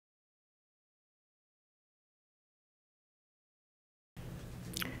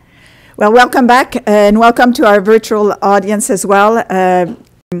Well, welcome back and welcome to our virtual audience as well.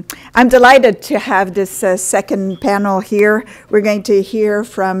 I'm delighted to have this second panel here. We're going to hear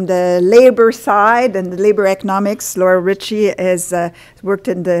from the labor side and the labor economics. Ritchie has worked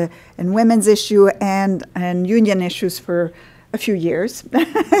in women's issue and union issues for a few years.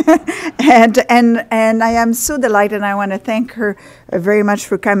 and I am so delighted, and I want to thank her very much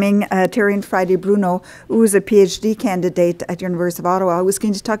for coming, Terrine Friday-Bruno, who is a PhD candidate at University of Ottawa, who is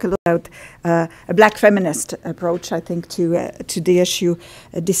going to talk a little about a black feminist approach, I think, to the issue,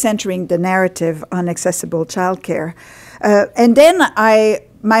 decentering the narrative on accessible childcare. And then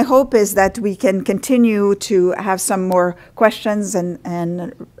my hope is that we can continue to have some more questions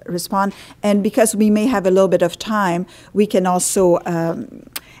and respond. And because we may have a little bit of time, we can also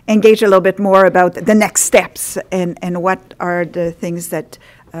engage a little bit more about the next steps and what are the things that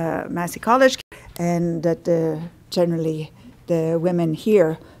Massey College and that generally the women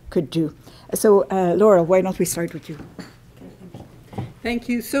here could do. So, Laura, why don't we start with you? Thank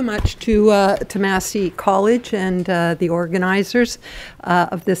you so much to Massey College and the organizers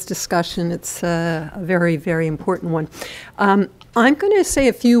of this discussion. It's a very, very important one. I'm going to say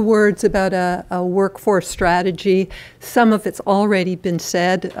a few words about a workforce strategy. Some of it's already been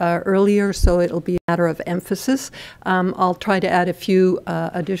said earlier, so it'll be a matter of emphasis. I'll try to add a few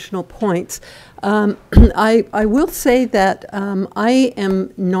additional points. I will say that I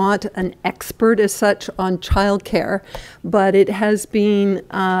am not an expert as such on childcare, but it has been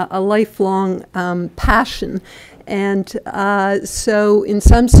a lifelong passion. And so in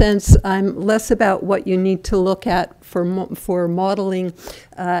some sense, I'm less about what you need to look at for modeling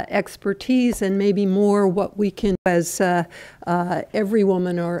expertise and maybe more what we can do as every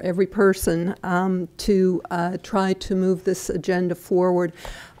woman or every person to try to move this agenda forward.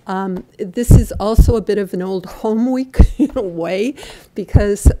 This is also a bit of an old home week in a way,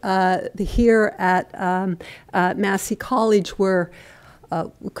 because here at Massey College we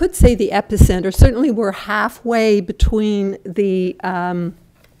could say the epicenter. Certainly we're halfway between the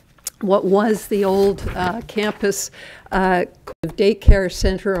what was the old campus daycare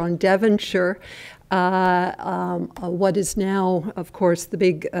center on Devonshire, what is now, of course, the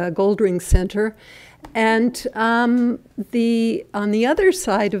big Goldring Center. And on the other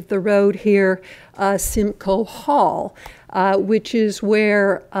side of the road here, Simcoe Hall, which is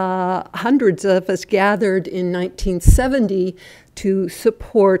where hundreds of us gathered in 1970 to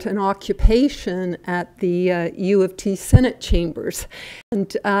support an occupation at the U of T Senate chambers. And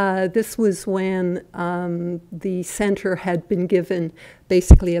this was when the center had been given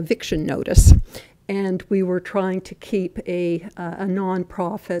basically eviction notice. And we were trying to keep a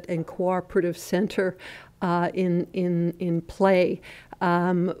nonprofit and cooperative center in play.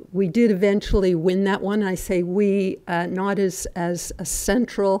 We did eventually win that one. I say we, not as a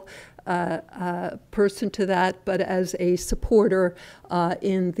central person to that, but as a supporter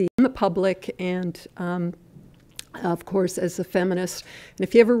in the public and of course, as a feminist. And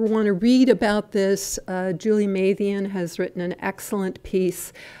if you ever want to read about this, Julie Mathian has written an excellent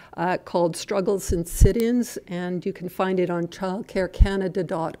piece called Struggles and Sit-ins, and you can find it on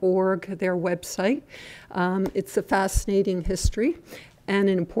childcarecanada.org, their website. It's a fascinating history and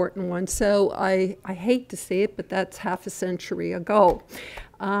an important one. So I hate to say it, but that's half a century ago.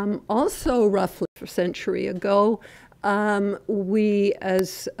 Also roughly a century ago, we,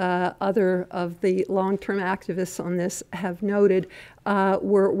 as other of the long-term activists on this have noted,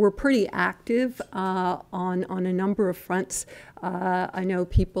 we're pretty active on a number of fronts. I know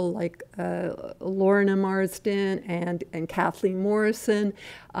people like Lorna Marsden and Kathleen Morrison,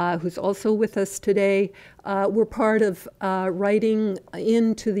 who's also with us today. We're part of writing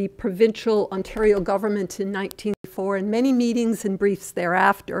into the provincial Ontario government in 1994 and many meetings and briefs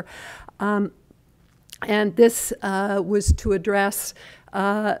thereafter. And this was to address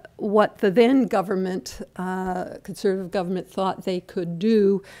what the then government, Conservative government, thought they could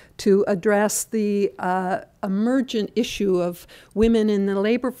do to address the emergent issue of women in the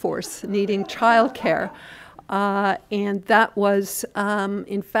labor force needing childcare. And that was,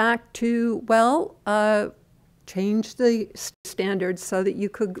 in fact, to, well, change the standards so that you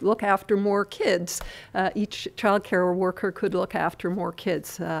could look after more kids. Each child care worker could look after more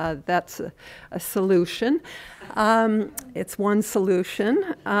kids. That's a solution. It's one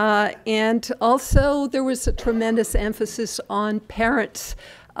solution. And also there was a tremendous emphasis on parents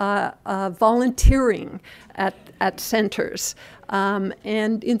volunteering at centers.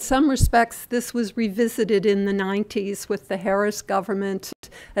 And in some respects, this was revisited in the 90s with the Harris government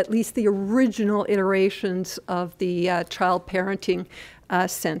at least the original iterations of the child parenting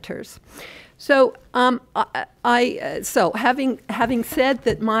centers. So, so having said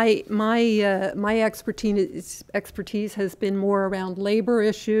that, my expertise has been more around labor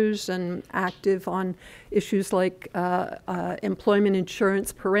issues and active on issues like employment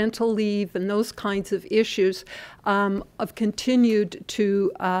insurance, parental leave, and those kinds of issues. I've continued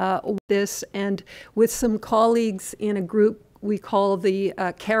to this, and with some colleagues in a group we call the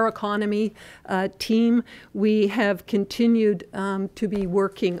Care Economy team, we have continued to be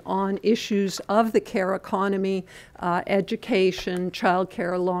working on issues of the care economy, education,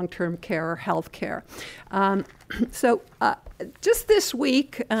 childcare, long-term care, healthcare. So just this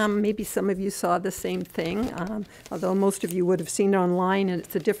week, maybe some of you saw the same thing, although most of you would have seen it online, and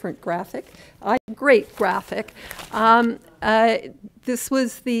it's a different graphic. Great graphic. This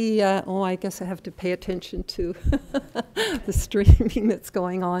was the, I guess I have to pay attention to the streaming that's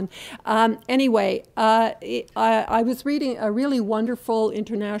going on. Anyway, I was reading a really wonderful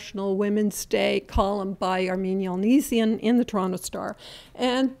International Women's Day column by Armine Yalnizyan in the Toronto Star.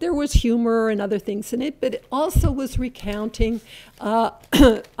 And there was humor and other things in it, but it also was recounting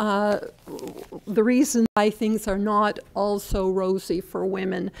the reason why things are not also rosy for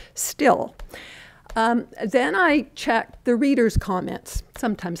women still. Then I checked the readers' comments,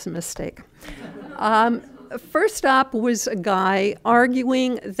 sometimes a mistake. First up was a guy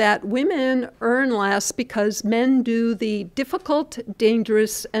arguing that women earn less because men do the difficult,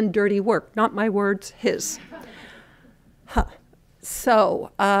 dangerous, and dirty work. Not my words, his. Huh.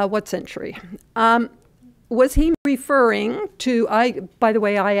 So, what century? Was he referring to, by the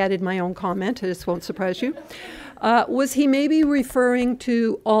way, I added my own comment, this won't surprise you. Was he maybe referring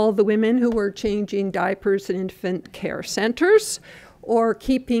to all the women who were changing diapers in infant care centers, or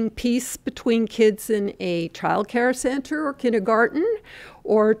keeping peace between kids in a childcare center or kindergarten,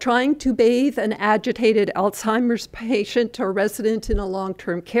 or trying to bathe an agitated Alzheimer's patient or resident in a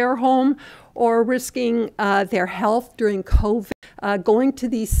long-term care home, or risking their health during COVID, going to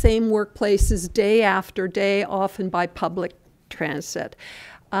these same workplaces day after day, often by public transit?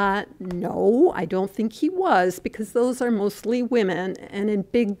 No, I don't think he was, because those are mostly women, and in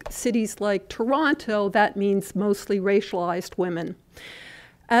big cities like Toronto, that means mostly racialized women.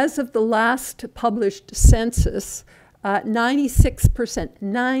 As of the last published census,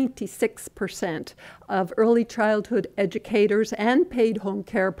 96% of early childhood educators and paid home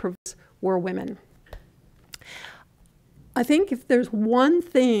care providers were women. I think if there's one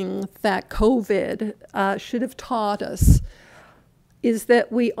thing that COVID should have taught us, is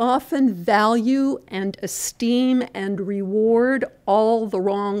that we often value and esteem and reward all the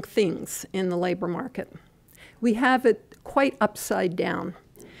wrong things in the labor market. We have it quite upside down.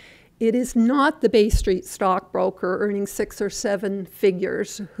 It is not the Bay Street stockbroker earning 6 or 7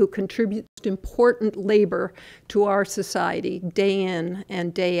 figures who contributes important labor to our society day in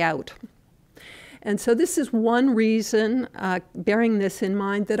and day out. And so this is one reason, bearing this in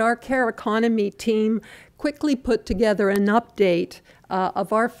mind, that our Care Economy team quickly put together an update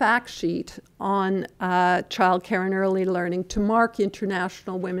of our fact sheet on childcare and early learning to mark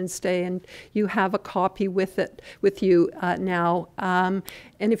International Women's Day, and you have a copy with you now. And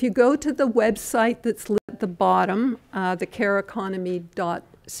if you go to the website that's at the bottom, the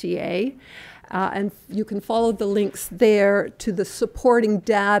careeconomy.ca, and you can follow the links there to the supporting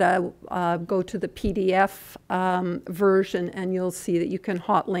data. Go to the PDF version, and you'll see that you can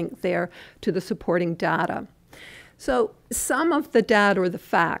hot link there to the supporting data. So some of the data or the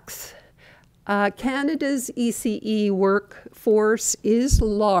facts. Canada's ECE workforce is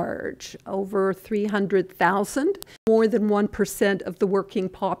large, over 300,000, more than 1% of the working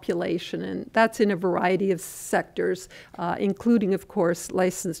population, and that's in a variety of sectors, including, of course,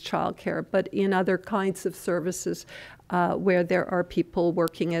 licensed childcare, but in other kinds of services where there are people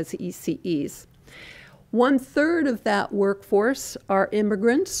working as ECEs. 1/3 of that workforce are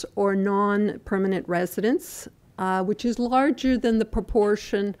immigrants or non-permanent residents, which is larger than the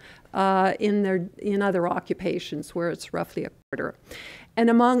proportion in other occupations, where it's roughly 1/4. And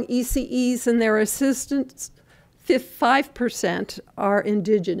among ECEs and their assistants, 5% are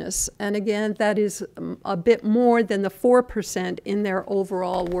Indigenous. And again, that is a bit more than the 4% in their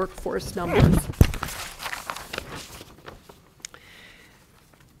overall workforce numbers.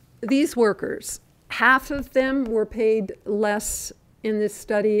 These workers, half of them were paid less in this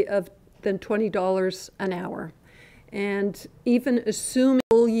study than $20 an hour. And even assuming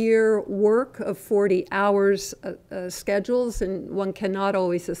full year work of 40 hours schedules, and one cannot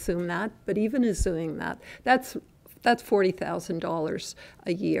always assume that, but even assuming that, that's $40,000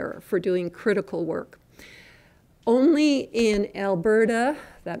 a year for doing critical work. Only in Alberta,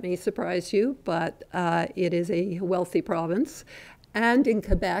 that may surprise you, but it is a wealthy province, and in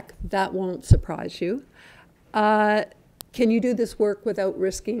Quebec, that won't surprise you. Can you do this work without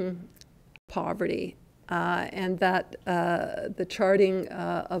risking poverty? And that the charting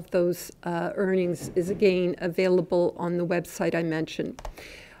of those earnings is again available on the website I mentioned.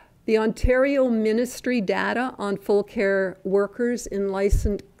 The Ontario Ministry data on full care workers in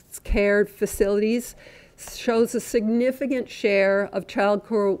licensed care facilities shows a significant share of child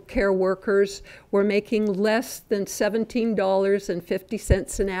care workers were making less than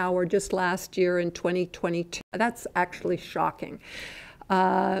 $17.50 an hour just last year in 2022. That's actually shocking.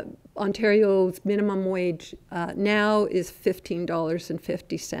 Ontario's minimum wage now is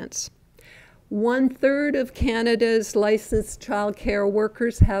 $15.50. 1/3 of Canada's licensed child care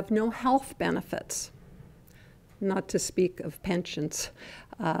workers have no health benefits, not to speak of pensions,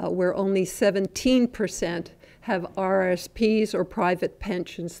 where only 17% have RSPs or private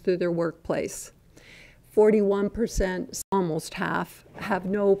pensions through their workplace. 41%, almost half, have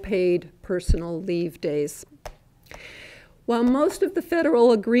no paid personal leave days. While most of the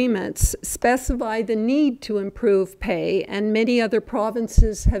federal agreements specify the need to improve pay, and many other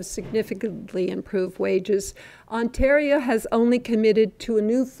provinces have significantly improved wages, Ontario has only committed to a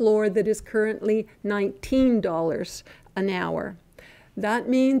new floor that is currently $19 an hour. That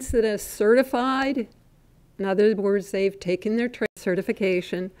means that a certified, in other words, they've taken their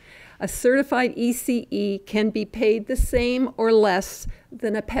certification, a certified ECE can be paid the same or less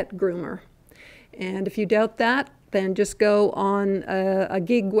than a pet groomer. And if you doubt that, then just go on a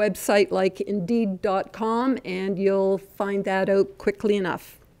gig website like Indeed.com and you'll find that out quickly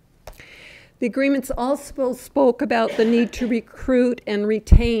enough. The agreements also spoke about the need to recruit and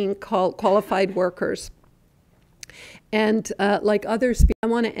retain qualified workers. And like others, I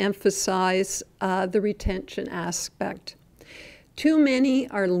want to emphasize the retention aspect. Too many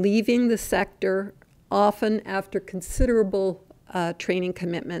are leaving the sector, often after considerable training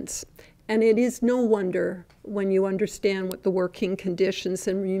commitments. And it is no wonder when you understand what the working conditions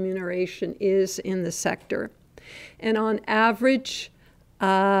and remuneration is in the sector. And on average,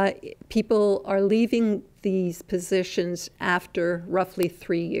 people are leaving these positions after roughly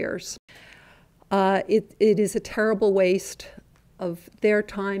 3 years. It is a terrible waste of their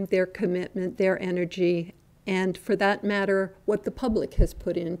time, their commitment, their energy, and for that matter, what the public has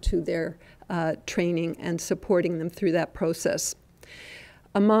put into their training and supporting them through that process.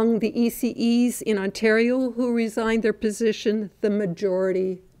 Among the ECEs in Ontario who resigned their position, the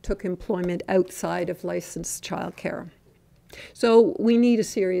majority took employment outside of licensed childcare. So we need a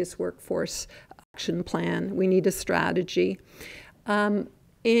serious workforce action plan. We need a strategy.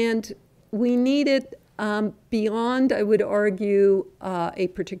 And we need it beyond, I would argue, a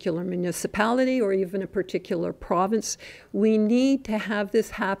particular municipality or even a particular province. We need to have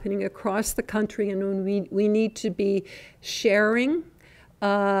this happening across the country, and we need to be sharing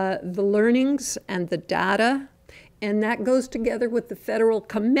the learnings and the data, and that goes together with the federal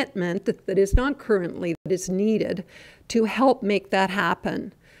commitment that is not currently, that is needed to help make that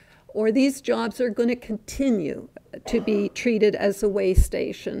happen. Or these jobs are going to continue to be treated as a way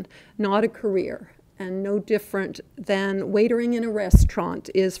station, not a career, and no different than waitering in a restaurant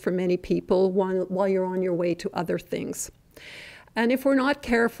is for many people while you're on your way to other things. And if we're not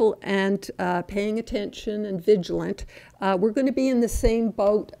careful and paying attention and vigilant, we're going to be in the same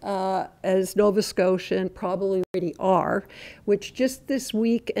boat as Nova Scotia, and probably already are, which just this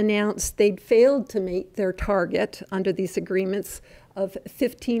week announced they'd failed to meet their target under these agreements of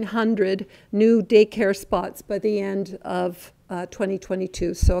 1,500 new daycare spots by the end of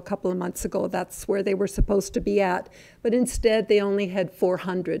 2022. So a couple of months ago, that's where they were supposed to be at. But instead, they only had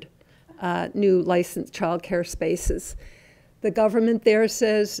 400 new licensed childcare spaces. The government there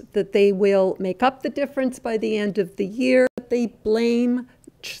says that they will make up the difference by the end of the year. They blame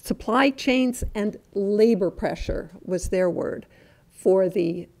supply chains and labor pressure was their word for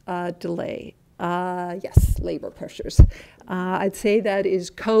the delay. Yes, labor pressures. I'd say that is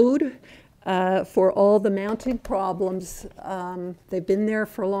code for all the mounting problems. They've been there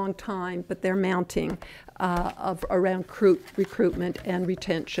for a long time, but they're mounting around recruitment and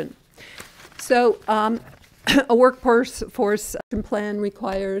retention. So a workforce action plan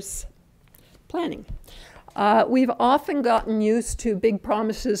requires planning. We've often gotten used to big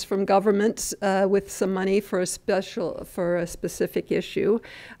promises from governments with some money for a specific issue,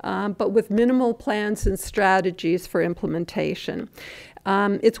 but with minimal plans and strategies for implementation.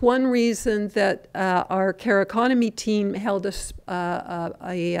 It's one reason that our care economy team held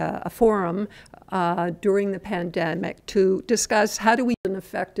a forum during the pandemic to discuss how do we do an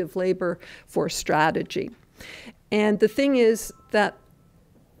effective labor force strategy. And the thing is that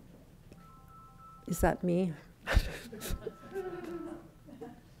me?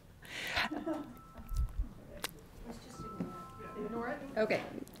 Ignore it? Okay,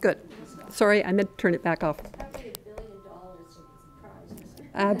 good. Sorry, I meant to turn it back off.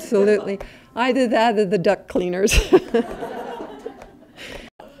 Absolutely. Either that or the duct cleaners.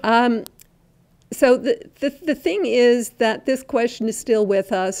 So the thing is that this question is still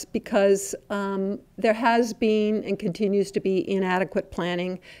with us because there has been and continues to be inadequate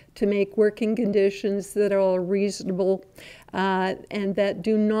planning to make working conditions that are reasonable and that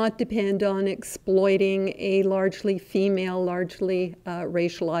do not depend on exploiting a largely female, largely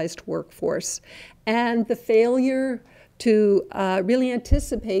racialized workforce. And the failure to really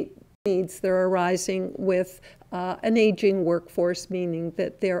anticipate needs that are arising with an aging workforce, meaning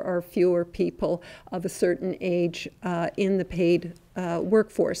that there are fewer people of a certain age in the paid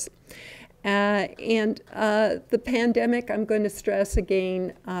workforce. And the pandemic, I'm going to stress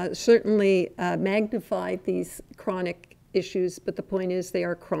again, certainly magnified these chronic issues, but the point is they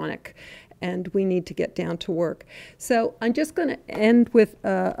are chronic and we need to get down to work. So I'm just going to end with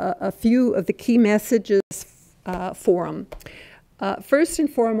a few of the key messages for them. First and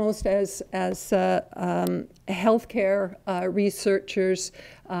foremost, as healthcare researchers,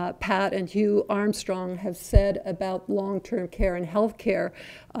 Pat and Hugh Armstrong have said about long-term care and healthcare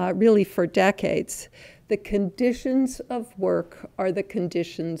really for decades, the conditions of work are the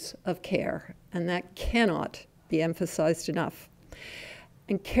conditions of care, and that cannot be emphasized enough.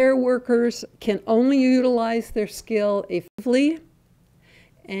 And care workers can only utilize their skill effectively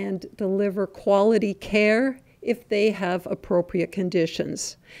and deliver quality care if they have appropriate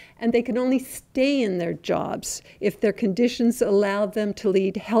conditions. And they can only stay in their jobs if their conditions allow them to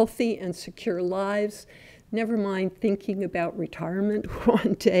lead healthy and secure lives, never mind thinking about retirement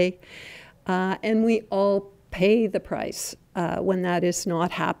one day. And we all pay the price when that is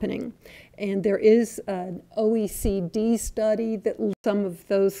not happening. And there is an OECD study that some of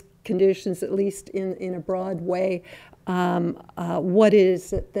those conditions, at least in a broad way, what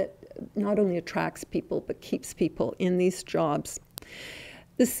is it that not only attracts people, but keeps people in these jobs.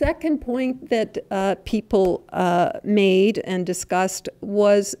 The second point that people made and discussed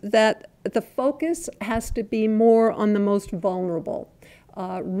was that the focus has to be more on the most vulnerable,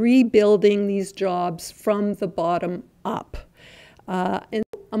 rebuilding these jobs from the bottom up. And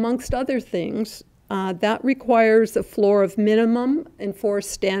amongst other things, that requires a floor of minimum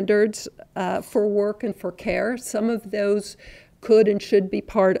enforced standards for work and for care. Some of those could and should be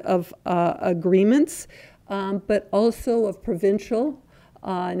part of agreements, but also of provincial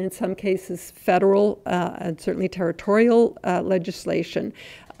and in some cases federal and certainly territorial legislation.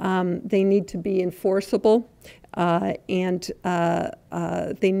 They need to be enforceable and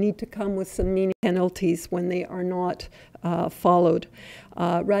they need to come with some meaning penalties when they are not followed,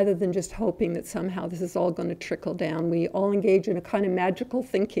 rather than just hoping that somehow this is all going to trickle down. We all engage in a kind of magical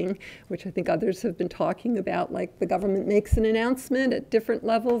thinking, which I think others have been talking about, like the government makes an announcement at different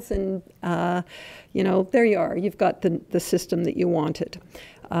levels and, you know, there you are. You've got the system that you wanted.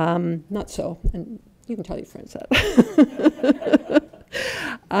 Not so, and you can tell your friends that.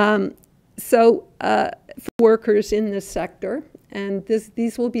 So for workers in this sector, and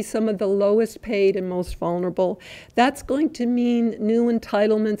these will be some of the lowest paid and most vulnerable, that's going to mean new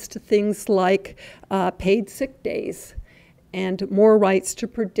entitlements to things like paid sick days and more rights to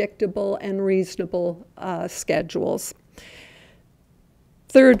predictable and reasonable schedules.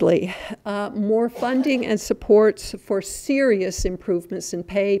 Thirdly, more funding and supports for serious improvements in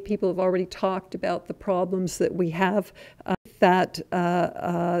pay. People have already talked about the problems that we have that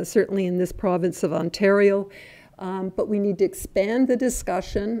certainly in this province of Ontario. But we need to expand the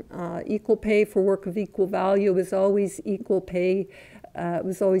discussion. Equal pay for work of equal value is always equal pay. It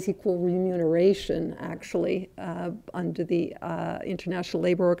was always equal remuneration, actually, under the International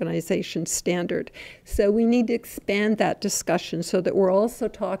Labour Organization standard. So we need to expand that discussion so that we're also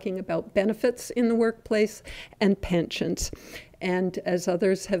talking about benefits in the workplace and pensions. And as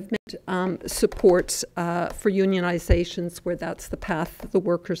others have mentioned, supports for unionizations where that's the path the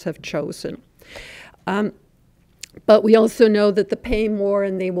workers have chosen. But we also know that the pay more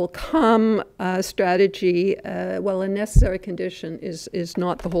and they will come strategy, well, a necessary condition is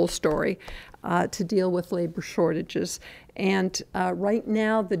not the whole story to deal with labor shortages. And right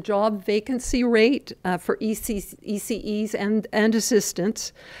now, the job vacancy rate for ECEs and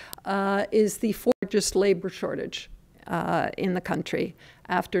assistants is the fourth largest labor shortage in the country,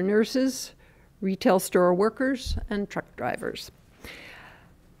 after nurses, retail store workers, and truck drivers.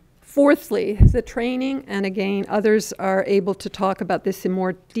 Fourthly, the training, and again, others are able to talk about this in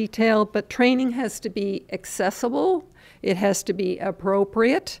more detail, but training has to be accessible, it has to be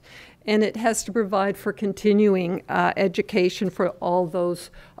appropriate, and it has to provide for continuing education for all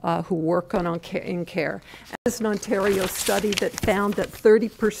those who work in care. There's an Ontario study that found that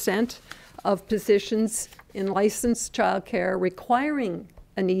 30% of positions in licensed childcare requiring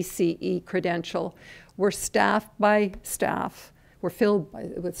an ECE credential were filled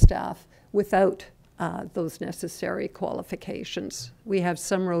with staff without those necessary qualifications. We have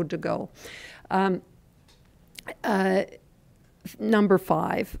some road to go. Number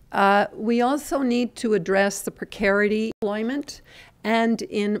 5, we also need to address the precarity in employment and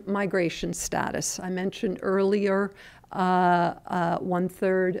in migration status. I mentioned earlier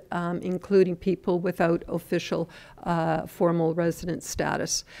 1/3, including people without official formal resident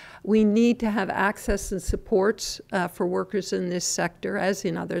status. We need to have access and supports for workers in this sector, as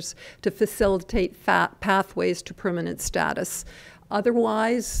in others, to facilitate pathways to permanent status.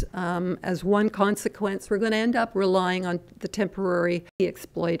 Otherwise, as one consequence, we're going to end up relying on the temporary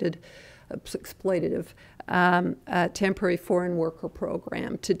exploitative temporary foreign worker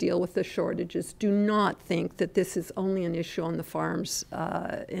program to deal with the shortages. Do not think that this is only an issue on the farms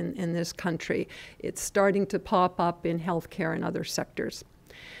in this country. It's starting to pop up in healthcare and other sectors.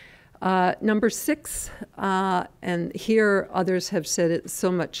 Number 6, and here others have said it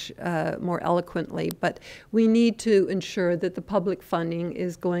so much more eloquently, but we need to ensure that the public funding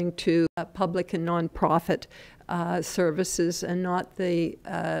is going to public and nonprofit services and not the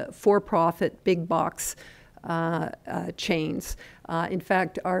for-profit big box chains. In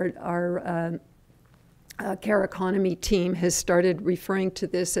fact, our care economy team has started referring to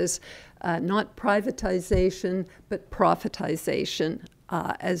this as not privatization, but profitization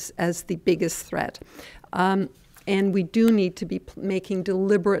as the biggest threat. And we do need to be making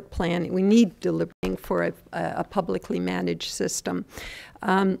deliberate planning. We need deliberating for a publicly managed system.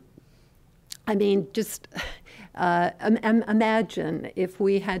 I mean, just imagine if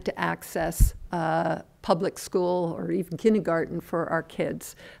we had to access public school or even kindergarten for our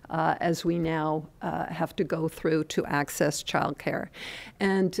kids as we now have to go through to access childcare.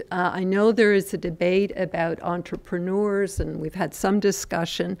 And I know there is a debate about entrepreneurs, and we've had some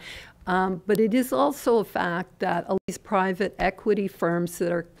discussion, but it is also a fact that all these private equity firms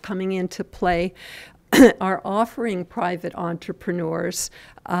that are coming into play are offering private entrepreneurs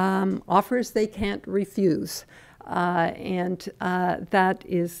offers they can't refuse. And that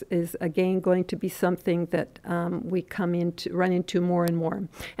is again going to be something that we run into more and more.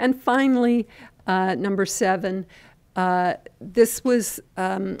 And finally, number 7, this was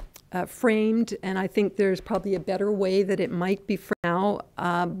framed, and I think there's probably a better way that it might be framed now,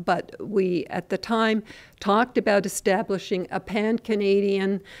 but we at the time talked about establishing a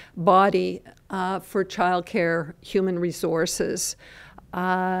pan-Canadian body for childcare human resources.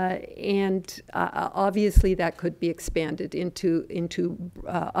 And obviously that could be expanded into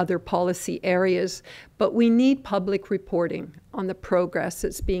other policy areas, but we need public reporting on the progress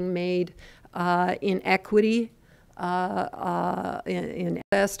that's being made in equity, in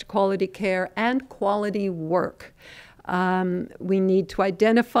access to quality care and quality work. We need to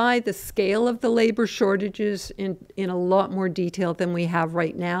identify the scale of the labor shortages in a lot more detail than we have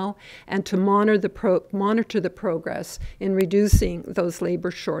right now, and to monitor the progress in reducing those labor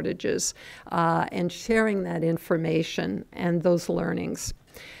shortages and sharing that information and those learnings.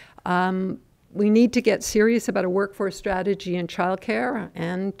 We need to get serious about a workforce strategy in childcare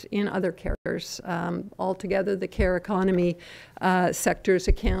and in other cares. Altogether, the care economy sectors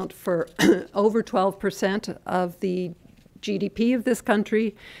account for over 12% of the GDP of this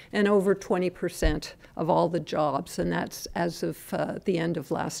country and over 20% of all the jobs, and that's as of the end of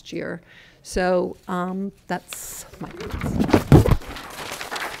last year. So that's my comments.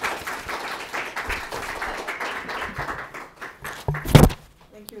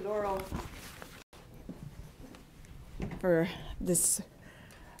 Thank you, Laurel, for this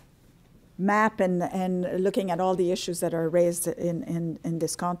map and looking at all the issues that are raised in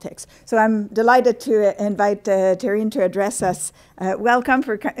this context. So I'm delighted to invite Terrine to address us. Welcome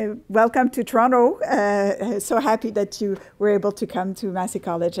to Toronto. So happy that you were able to come to Massey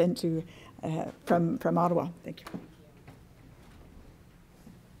College and to from Ottawa. Thank you.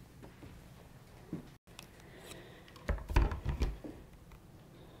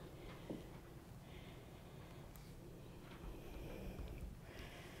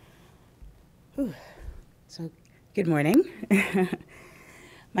 So, good morning.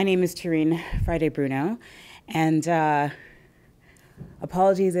 My name is Terrine Friday-Bruno, and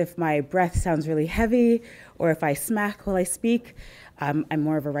Apologies if my breath sounds really heavy or if I smack while I speak. I'm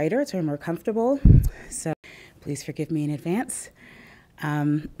more of a writer, so I'm more comfortable. So please forgive me in advance.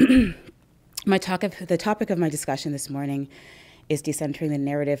 The topic of my discussion this morning is decentering the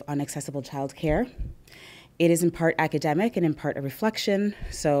narrative on accessible childcare. It is in part academic and in part a reflection,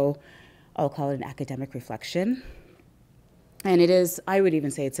 so I'll call it an academic reflection. And it is, I would even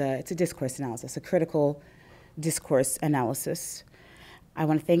say it's a discourse analysis, a critical discourse analysis. I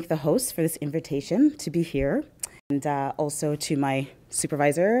want to thank the host for this invitation to be here, and also to my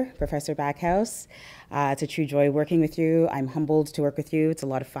supervisor, Professor Backhouse. It's a true joy working with you. I'm humbled to work with you. It's a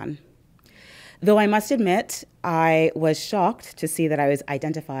lot of fun. Though I must admit, I was shocked to see that I was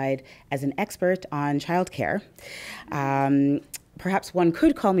identified as an expert on childcare. Perhaps one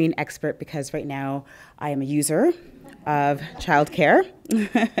could call me an expert because right now I am a user of childcare.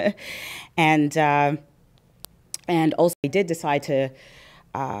 And also I did decide to,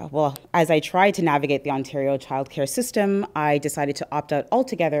 as I tried to navigate the Ontario childcare system, I decided to opt out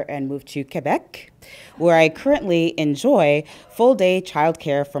altogether and move to Quebec, where I currently enjoy full-day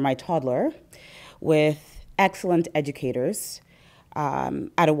childcare for my toddler with excellent educators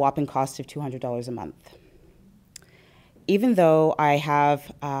at a whopping cost of $200 a month. Even though I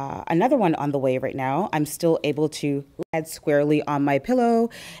have another one on the way right now, I'm still able to head squarely on my pillow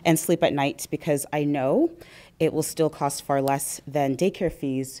and sleep at night because I know it will still cost far less than daycare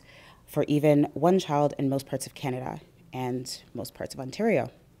fees for even one child in most parts of Canada and most parts of Ontario.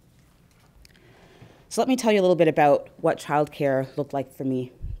 So let me tell you a little bit about what childcare looked like for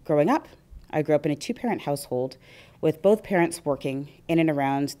me growing up. I grew up in a two-parent household with both parents working in and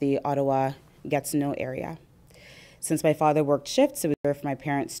around the Ottawa-Gatineau area. Since my father worked shifts, it was rare for my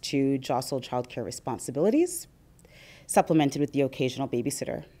parents to jostle childcare responsibilities, supplemented with the occasional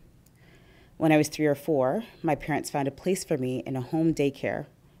babysitter. When I was 3 or 4, my parents found a place for me in a home daycare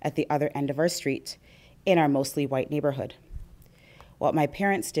at the other end of our street in our mostly white neighborhood. What my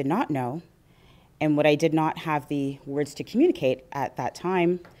parents did not know, and what I did not have the words to communicate at that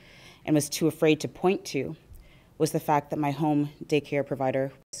time and was too afraid to point to, was the fact that my home daycare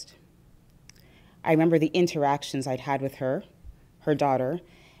provider was. I remember the interactions I'd had with her, her daughter,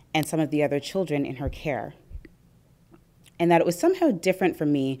 and some of the other children in her care, and that it was somehow different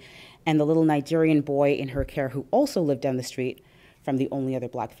from me and the little Nigerian boy in her care who also lived down the street from the only other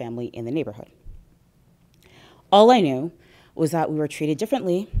Black family in the neighborhood. All I knew was that we were treated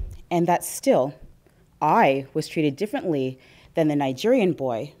differently, and that still, I was treated differently than the Nigerian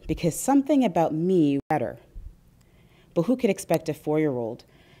boy because something about me was better. But who could expect a 4-year-old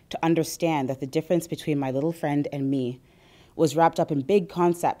to understand that the difference between my little friend and me was wrapped up in big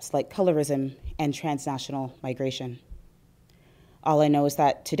concepts like colorism and transnational migration? All I know is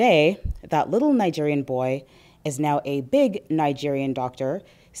that today, that little Nigerian boy is now a big Nigerian doctor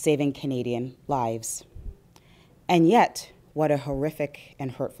saving Canadian lives. And yet, what a horrific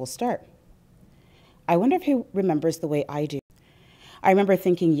and hurtful start. I wonder if he remembers the way I do. I remember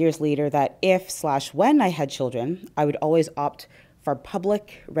thinking years later that if/when I had children, I would always opt for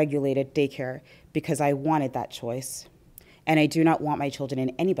public regulated daycare because I wanted that choice. And I do not want my children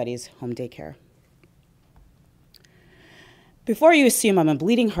in anybody's home daycare. Before you assume I'm a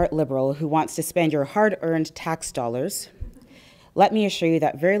bleeding heart liberal who wants to spend your hard-earned tax dollars, let me assure you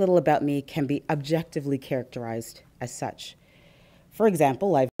that very little about me can be objectively characterized as such. For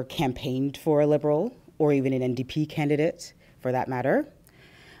example, I've never campaigned for a liberal or even an NDP candidate, for that matter.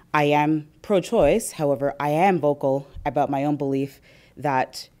 I am pro-choice, however, I am vocal about my own belief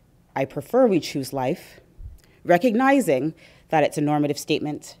that I prefer we choose life, recognizing that it's a normative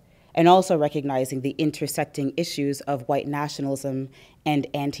statement, and also recognizing the intersecting issues of white nationalism and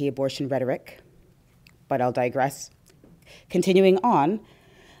anti-abortion rhetoric. But I'll digress. Continuing on,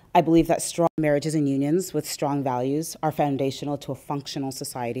 I believe that strong marriages and unions with strong values are foundational to a functional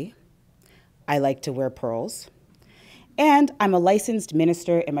society. I like to wear pearls. And I'm a licensed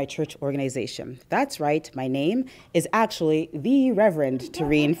minister in my church organization. That's right, my name is actually the Reverend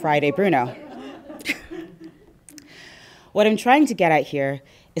Terrine Friday-Bruno. What I'm trying to get at here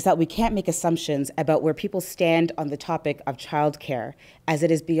is that we can't make assumptions about where people stand on the topic of childcare, as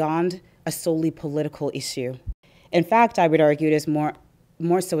it is beyond a solely political issue. In fact, I would argue it is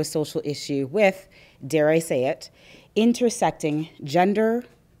more so a social issue with, dare I say it, intersecting gender,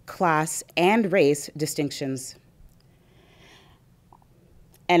 class, and race distinctions.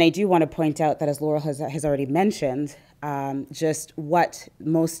 And I do want to point out that, as Laurel has already mentioned, just what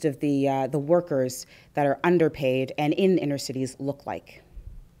most of the workers that are underpaid and in inner cities look like.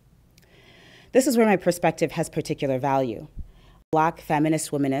 This is where my perspective has particular value. Black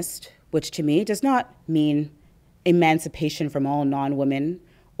feminist womanist, which to me does not mean emancipation from all non-women,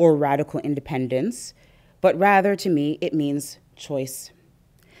 or radical independence, but rather, to me, it means choice.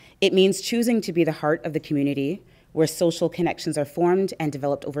 It means choosing to be the heart of the community where social connections are formed and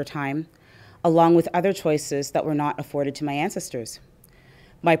developed over time, along with other choices that were not afforded to my ancestors.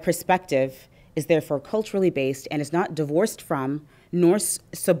 My perspective is therefore culturally based and is not divorced from nor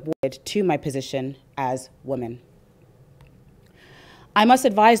subordinated to my position as woman. I must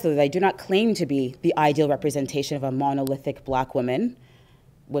advise, though, that I do not claim to be the ideal representation of a monolithic Black woman,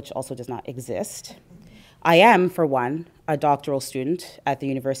 which also does not exist. I am, for one, a doctoral student at the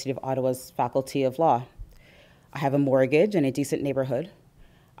University of Ottawa's Faculty of Law. I have a mortgage in a decent neighborhood.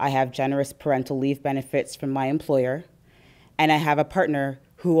 I have generous parental leave benefits from my employer, and I have a partner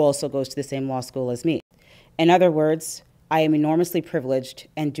who also goes to the same law school as me. In other words, I am enormously privileged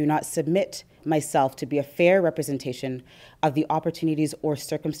and do not submit myself to be a fair representation of the opportunities or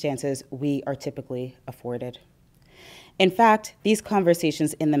circumstances we are typically afforded. In fact, these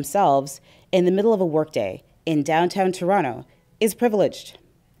conversations in themselves, in the middle of a workday in downtown Toronto, is privileged.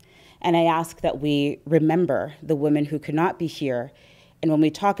 And I ask that we remember the women who could not be here, and when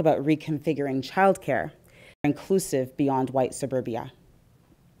we talk about reconfiguring childcare, inclusive beyond white suburbia.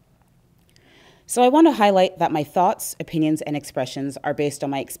 So I want to highlight that my thoughts, opinions, and expressions are based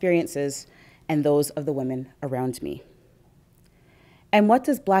on my experiences and those of the women around me. And what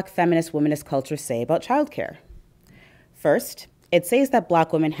does Black feminist womanist culture say about childcare? First, it says that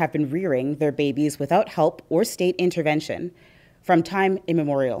Black women have been rearing their babies without help or state intervention from time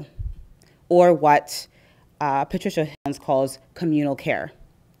immemorial, or what Patricia Hillens calls communal care.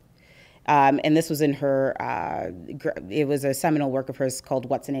 And this was in her, it was a seminal work of hers called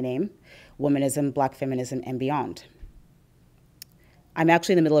What's in a Name? Womanism, Black Feminism, and Beyond. I'm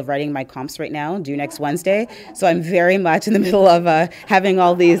actually in the middle of writing my comps right now, due next Wednesday, so I'm very much in the middle of having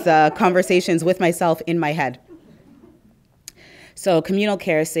all these conversations with myself in my head. So communal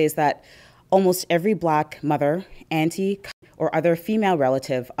care says that almost every Black mother, auntie, or other female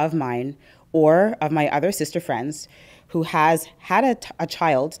relative of mine or of my other sister friends who has had a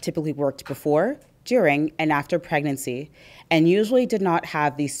child typically worked before, during, and after pregnancy, and usually did not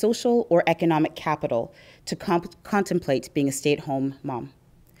have the social or economic capital to contemplate being a stay-at-home mom.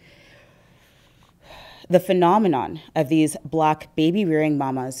 The phenomenon of these Black baby-rearing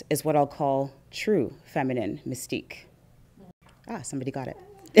mamas is what I'll call true feminine mystique. Ah, somebody got it.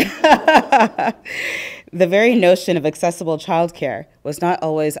 The very notion of accessible childcare was not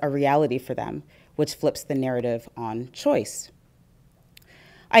always a reality for them, which flips the narrative on choice.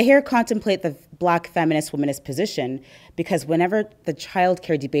 I here contemplate the Black feminist womanist position because whenever the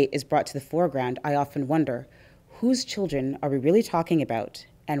childcare debate is brought to the foreground, I often wonder, whose children are we really talking about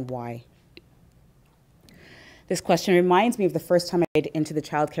and why? This question reminds me of the first time I made into the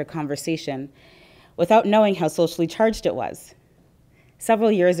childcare conversation without knowing how socially charged it was.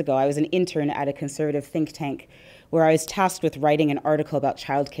 Several years ago, I was an intern at a conservative think tank where I was tasked with writing an article about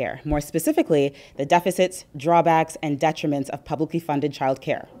childcare, more specifically, the deficits, drawbacks, and detriments of publicly funded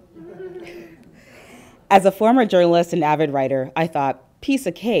childcare. As a former journalist and avid writer, I thought, piece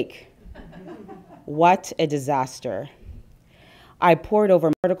of cake. What a disaster. I pored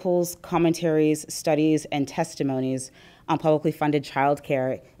over articles, commentaries, studies, and testimonies on publicly funded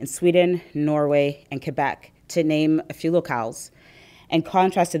childcare in Sweden, Norway, and Quebec, to name a few locales, and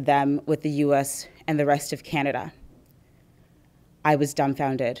contrasted them with the US and the rest of Canada. I was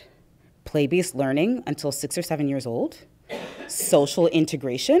dumbfounded. Play-based learning until 6 or 7 years old? Social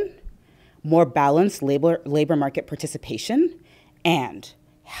integration? More balanced labor market participation? And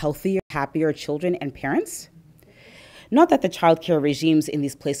healthier, happier children and parents? Not that the childcare regimes in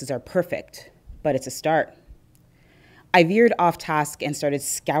these places are perfect, but it's a start. I veered off task and started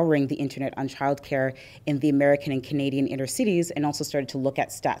scouring the internet on childcare in the American and Canadian inner cities, and also started to look at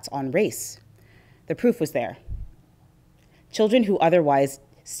stats on race. The proof was there. Children who otherwise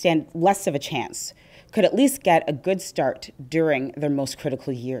stand less of a chance could at least get a good start during their most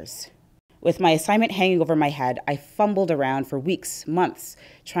critical years. With my assignment hanging over my head, I fumbled around for weeks, months,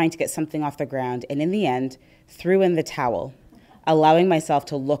 trying to get something off the ground, and in the end, threw in the towel, allowing myself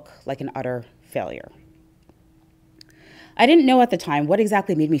to look like an utter failure. I didn't know at the time what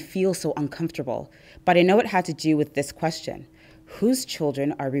exactly made me feel so uncomfortable, but I know it had to do with this question: whose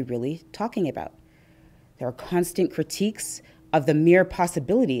children are we really talking about? There are constant critiques of the mere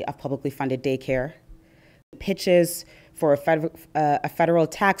possibility of publicly funded daycare, pitches for a federal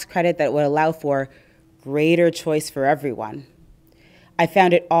tax credit that would allow for greater choice for everyone. I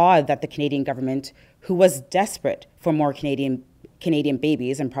found it odd that the Canadian government, who was desperate for more Canadian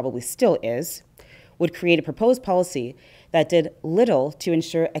babies, and probably still is, would create a proposed policy that did little to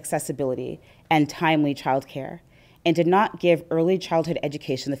ensure accessibility and timely childcare, and did not give early childhood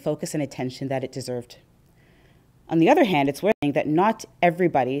education the focus and attention that it deserved. On the other hand, it's worth saying that not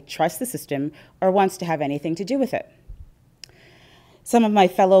everybody trusts the system or wants to have anything to do with it. Some of my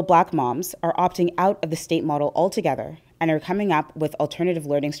fellow Black moms are opting out of the state model altogether and are coming up with alternative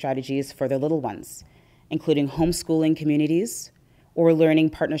learning strategies for their little ones, including homeschooling communities or learning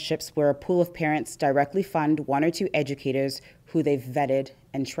partnerships where a pool of parents directly fund one or two educators who they've vetted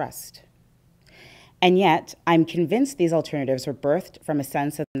and trust. And yet, I'm convinced these alternatives were birthed from a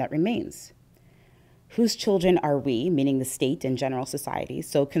sense of that remains. Whose children are we, meaning the state and general society,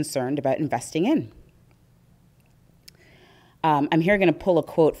 so concerned about investing in? I'm here going to pull a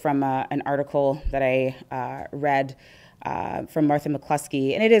quote from an article that I read from Martha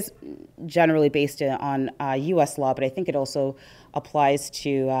McCluskey, and it is generally based on U.S. law, but I think it also applies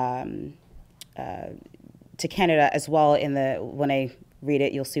to Canada as well. When I read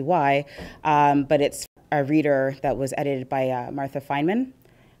it, you'll see why. But it's a reader that was edited by Martha Feynman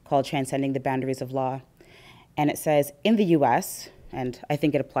called "Transcending the Boundaries of Law," and it says, in the U.S., and I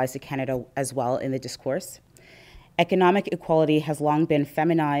think it applies to Canada as well in the discourse, economic equality has long been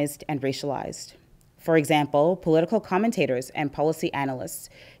feminized and racialized. For example, political commentators and policy analysts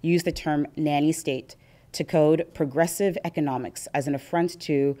use the term nanny state to code progressive economics as an affront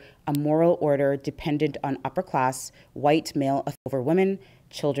to a moral order dependent on upper-class, white male authority over women,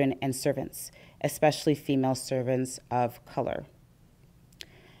 children, and servants, especially female servants of color.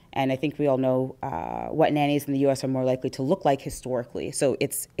 And I think we all know what nannies in the U.S. are more likely to look like historically, so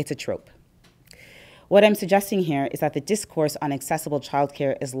it's a trope. What I'm suggesting here is that the discourse on accessible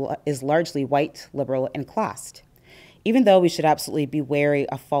childcare is largely white, liberal, and classed, even though we should absolutely be wary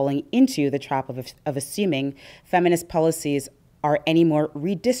of falling into the trap of assuming feminist policies are any more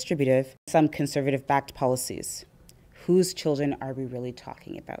redistributive than some conservative-backed policies. Whose children are we really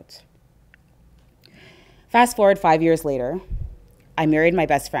talking about? Fast forward 5 years later, I married my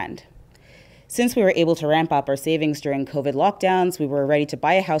best friend. Since we were able to ramp up our savings during COVID lockdowns, we were ready to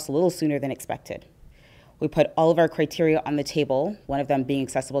buy a house a little sooner than expected. We put all of our criteria on the table, one of them being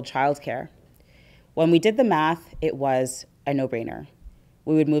accessible childcare. When we did the math, it was a no-brainer.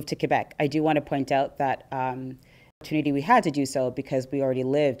 We would move to Quebec. I do want to point out that opportunity we had to do so because we already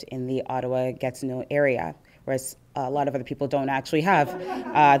lived in the Ottawa-Gatineau area, whereas a lot of other people don't actually have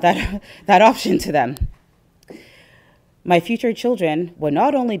that option to them. My future children would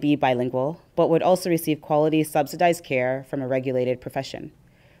not only be bilingual, but would also receive quality subsidized care from a regulated profession.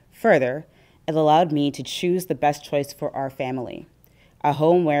 Further, it allowed me to choose the best choice for our family, a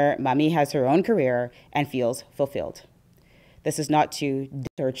home where mommy has her own career and feels fulfilled. This is not to diss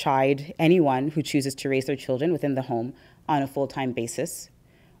or chide anyone who chooses to raise their children within the home on a full-time basis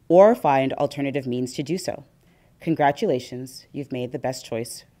or find alternative means to do so. Congratulations, you've made the best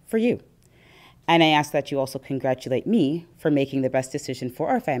choice for you. And I ask that you also congratulate me for making the best decision for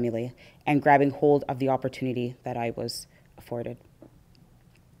our family and grabbing hold of the opportunity that I was afforded.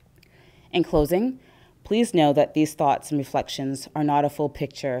 In closing, please know that these thoughts and reflections are not a full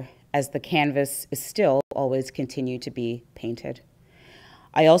picture, as the canvas is still always continue to be painted.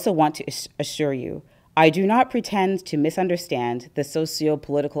 I also want to assure you, I do not pretend to misunderstand the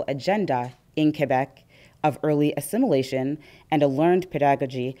socio-political agenda in Quebec of early assimilation and a learned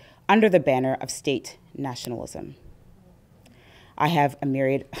pedagogy under the banner of state nationalism. I have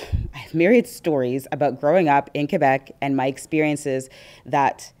myriad stories about growing up in Quebec and my experiences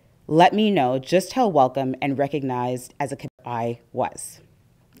that let me know just how welcome and recognized as a Quebec I was.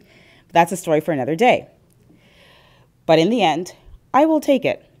 But that's a story for another day. But in the end, I will take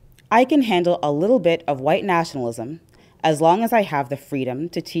it. I can handle a little bit of white nationalism as long as I have the freedom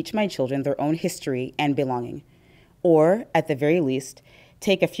to teach my children their own history and belonging, or at the very least,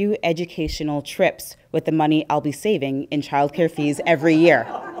 take a few educational trips with the money I'll be saving in childcare fees every year.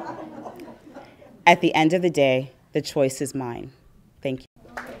 At the end of the day, the choice is mine. Thank you.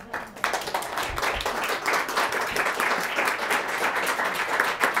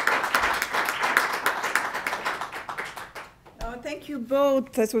 Thank you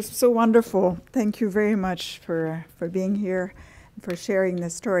both. That was so wonderful. Thank you very much for being here and for sharing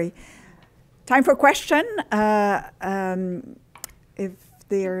this story. Time for question. If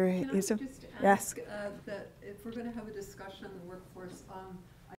there is a... Yes. That if we're going to have a discussion on the workforce,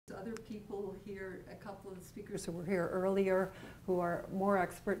 other people here, a couple of the speakers who were here earlier, who are more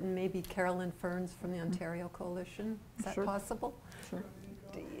expert, and maybe Carolyn Ferns from the Ontario Coalition. Is that possible? Sure.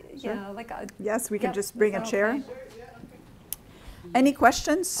 Yeah, like yes, we can just bring a chair. Okay. Any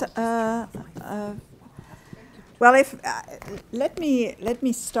questions? Well, if let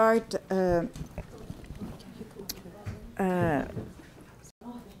me start.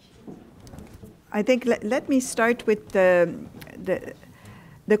 I think let me start with the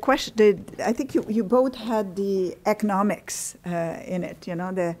question. I think you both had the economics in it. You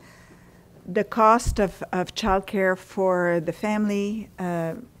know, the cost of childcare for the family.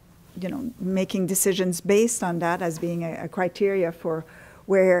 You know, making decisions based on that as being a criteria for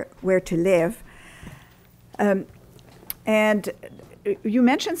where to live. And you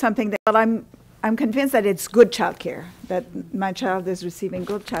mentioned something that, well, I'm convinced that it's good childcare, that my child is receiving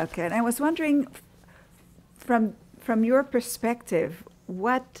good childcare. And I was wondering, from your perspective,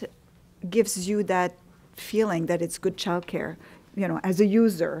 what gives you that feeling that it's good childcare? You know, as a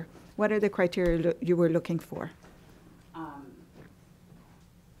user, what are the criteria you were looking for?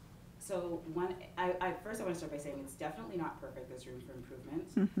 So first I want to start by saying it's definitely not perfect. There's room for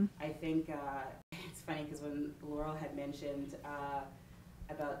improvement. Mm-hmm. I think it's funny because when Laurell had mentioned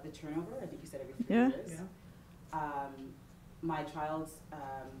about the turnover, I think you said every 3 years. Yeah. My child's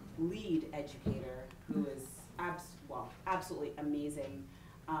lead educator, who is absolutely amazing,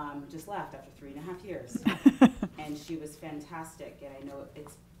 just left after 3.5 years. And she was fantastic, and I know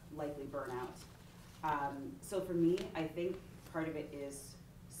it's likely burnout. So for me, I think part of it is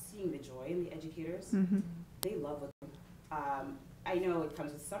seeing the joy in the educators. Mm-hmm. They love what I know it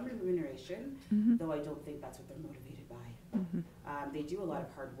comes with some remuneration, mm-hmm. though I don't think that's what they're motivated by. Mm-hmm. They do a lot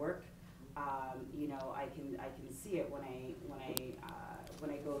of hard work. You know, I can see it when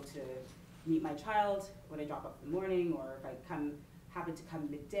I go to meet my child, when I drop up in the morning, or if I happen to come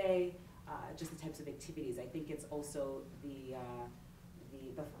midday. Just the types of activities. I think it's also the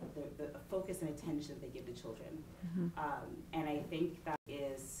focus and attention that they give the children. Mm-hmm. And I think that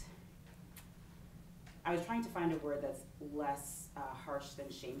is, I was trying to find a word that's less harsh than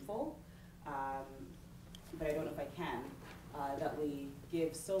shameful, but I don't know if I can, that we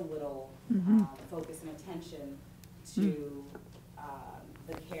give so little mm-hmm. Focus and attention to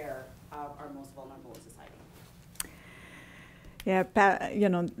the care of our most vulnerable in society. Yeah, you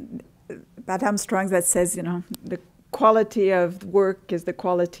know, Pat Armstrong that says, you know, the quality of work is the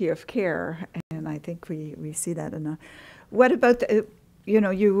quality of care, and I think we see that enough. What about, you know,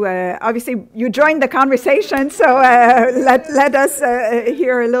 you obviously you joined the conversation, so let us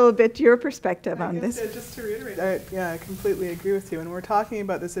hear a little bit your perspective on this. Just to reiterate, I completely agree with you. And we're talking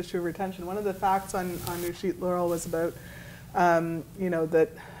about this issue of retention. One of the facts on your sheet, Laurel, was about, you know, that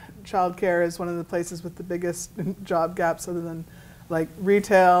childcare is one of the places with the biggest job gaps, other than like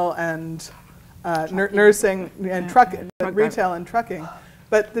retail and nursing and trucking, retail and trucking.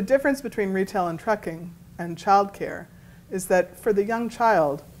 But the difference between retail and trucking and childcare is that for the young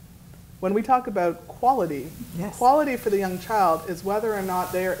child, when we talk about quality, yes. Quality for the young child is whether or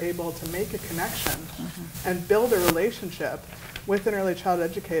not they are able to make a connection mm-hmm. and build a relationship with an early child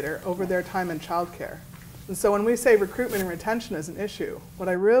educator over their time in childcare. And so when we say recruitment and retention is an issue, what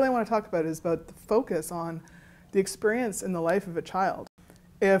I really want to talk about is about the focus on the experience in the life of a child.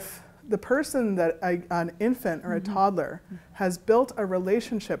 If the person that an infant or a mm-hmm. toddler mm-hmm. has built a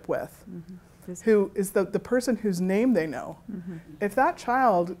relationship with, mm-hmm. who is the person whose name they know, mm-hmm. if that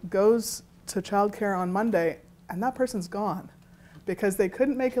child goes to childcare on Monday and that person's gone because they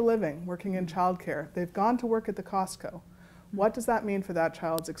couldn't make a living working in childcare, they've gone to work at the Costco, what does that mean for that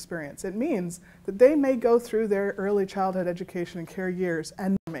child's experience? It means that they may go through their early childhood education and care years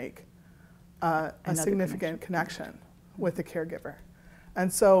and make a significant connection with the caregiver.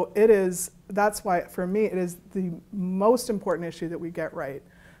 And so that's why, for me, it is the most important issue that we get right.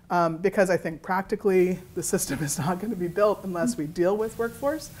 Because I think practically the system is not going to be built unless we deal with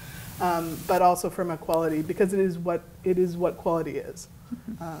workforce, but also from a quality, because it is what quality is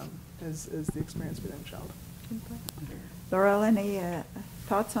the experience within a child. Laurell, any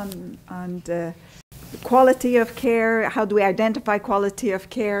thoughts on the quality of care? How do we identify quality of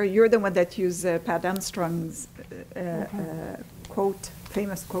care? You're the one that used Pat Armstrong's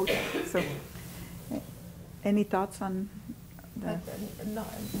famous quote. So, any thoughts on that? No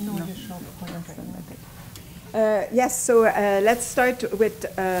additional points. Yes, so let's start with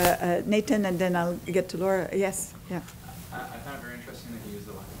Nathan, and then I'll get to Laura. Yes, yeah. I found it very interesting that you used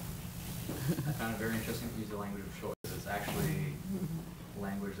the language. I found it very interesting that you used the language of choice. It's actually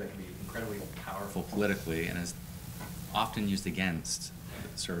language that can be incredibly powerful politically, and is often used against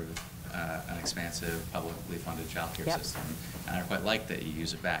sort of an expansive, publicly funded childcare yep. system. And I quite like that you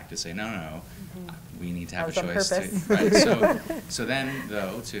use it back to say, no, mm-hmm. We need to have a choice. Right? So then,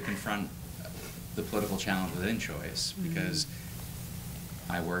 though, to confront the political challenge within choice, because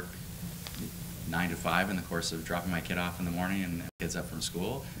I work 9 to 5 in the course of dropping my kid off in the morning and kids up from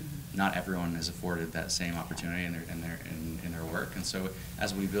school. Not everyone is afforded that same opportunity in their work, and so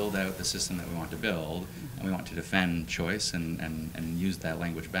as we build out the system that we want to build, and we want to defend choice and use that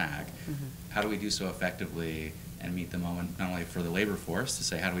language back, how do we do so effectively and meet the moment, not only for the labor force, to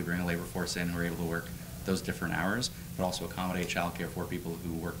say how do we bring a labor force in and we're able to work those different hours, but also accommodate childcare for people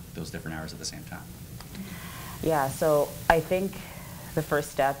who work those different hours at the same time? Yeah, so I think the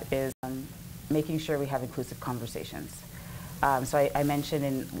first step is making sure we have inclusive conversations. So I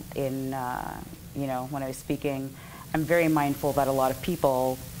mentioned in you know, when I was speaking, I'm very mindful that a lot of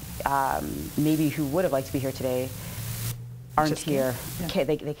people, maybe who would have liked to be here today, aren't here. Yeah.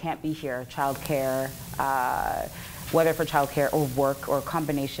 They can't be here. Childcare, whether for childcare or work or a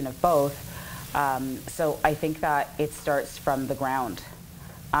combination of both. So I think that it starts from the ground.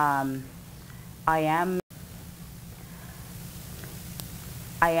 I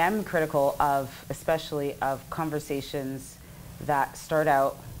am critical of, especially of conversations that start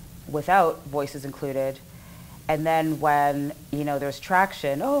out without voices included, and then when, you know, there's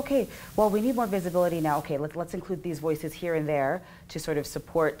traction, oh, okay, well, we need more visibility now, okay, let's include these voices here and there to sort of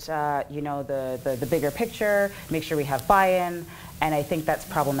support, you know, the bigger picture, make sure we have buy-in, and I think that's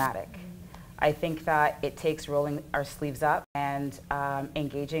problematic. I think that it takes rolling our sleeves up and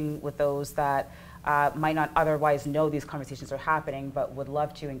engaging with those that might not otherwise know these conversations are happening, but would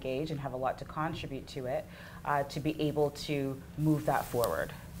love to engage and have a lot to contribute to it, to be able to move that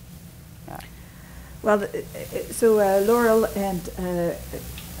forward. Yeah. Well, so Laurell, and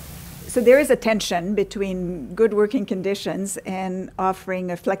so there is a tension between good working conditions and offering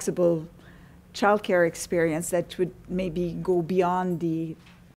a flexible childcare experience that would maybe go beyond the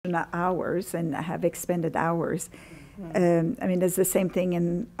hours and have expended hours. I mean, there's the same thing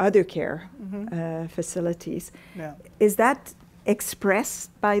in other care facilities. Yeah. Is that expressed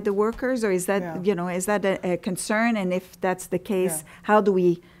by the workers, or is that, you know, is that a concern? And if that's the case, how do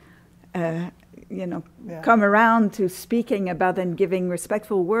we, you know, come around to speaking about and giving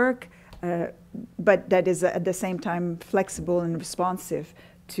respectful work, but that is at the same time flexible and responsive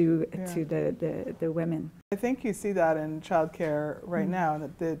to the women? I think you see that in childcare right now,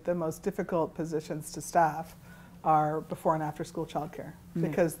 that the most difficult positions to staff are before and after school childcare,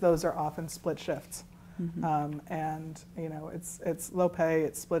 because those are often split shifts. And you know, it's low pay,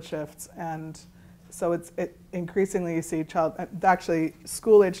 it's split shifts, and so it increasingly you see actually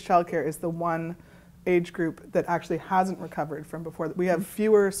school-age childcare is the one age group that actually hasn't recovered from before. We have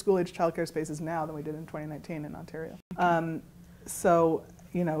fewer school-age childcare spaces now than we did in 2019 in Ontario. So,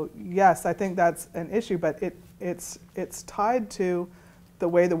 you know, yes, I think that's an issue, but it's tied to the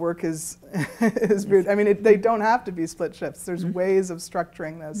way the work is viewed. I mean, they don't have to be split shifts. There's ways of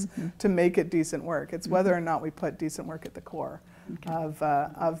structuring this to make it decent work. It's whether or not we put decent work at the core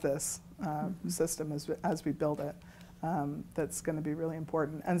of this system as we build it. That's going to be really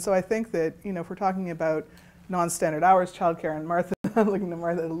important. And so I think that, you know, if we're talking about non-standard hours childcare, and Martha, looking at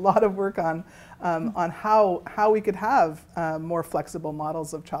Martha, a lot of work on how we could have more flexible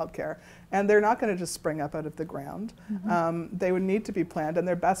models of childcare. And they're not going to just spring up out of the ground. They would need to be planned, and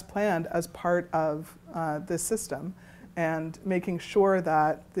they're best planned as part of this system, and making sure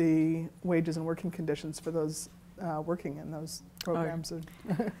that the wages and working conditions for those working in those programs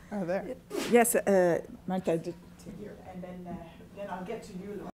are there. Yes, Martha, and then I'll get to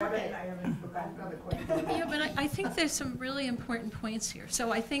you, Laura. Okay. I haven't forgotten the question. Yeah, but I think there's some really important points here.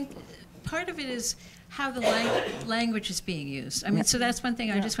 So I think part of it is how the language is being used. I mean, so that's one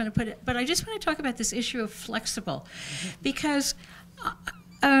thing I just want to put it. But I just want to talk about this issue of flexible, because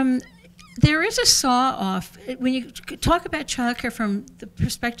there is a saw-off when you talk about childcare from the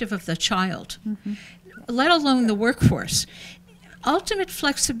perspective of the child, let alone the workforce. Ultimate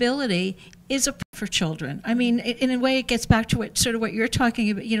flexibility is a for children. I mean, in a way, it gets back to what you're talking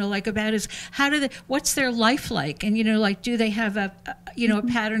about. You know, like about is what's their life like, and you know, like do they have a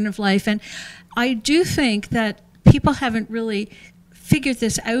pattern of life? And I do think that people haven't really figured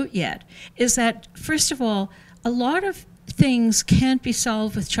this out yet. Is that first of all, a lot of things can't be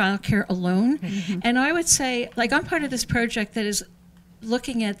solved with childcare alone, and I would say, like, I'm part of this project that is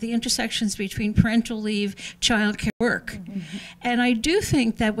looking at the intersections between parental leave, childcare, work. And I do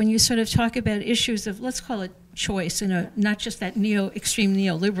think that when you sort of talk about issues of, let's call it choice, in a not just that extreme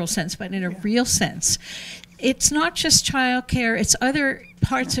neoliberal sense, but in a real sense, it's not just childcare, it's other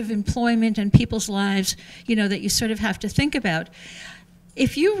parts of employment and people's lives, you know, that you sort of have to think about.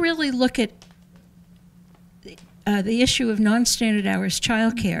 If you really look at the issue of non-standard hours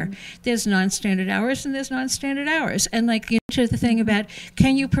childcare. There's non-standard hours and there's non-standard hours. And like, you know, to the thing about,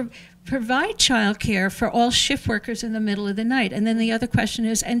 can you provide childcare for all shift workers in the middle of the night? And then the other question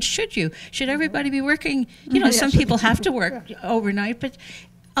is, and should you? Should everybody be working? You know, some people have to work overnight, but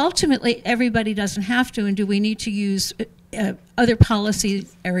ultimately everybody doesn't have to. And do we need to use other policy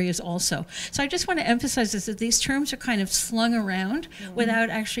areas also? So I just want to emphasize this, that these terms are kind of slung around without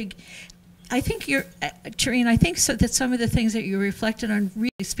actually. I think you're, Terrine, I think so that some of the things that you reflected on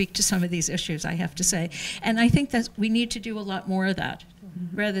really speak to some of these issues, I have to say. And I think that we need to do a lot more of that,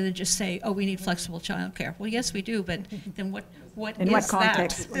 rather than just say, oh, we need flexible childcare. Well, yes, we do, but then what in is what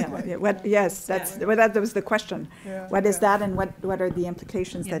context? that? What, yes, that's, well, that was the question. Yeah. What is that, and what are the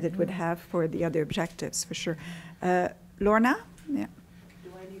implications that it would have for the other objectives, for sure. Lorna? Yeah.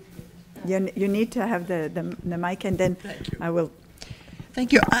 You need to have the mic, and then I will.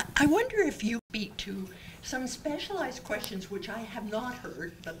 Thank you. I wonder if you speak to some specialized questions which I have not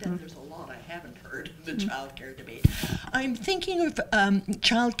heard, but then there's a lot I haven't heard of the childcare debate. I'm thinking of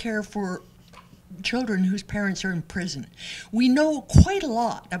childcare for children whose parents are in prison. We know quite a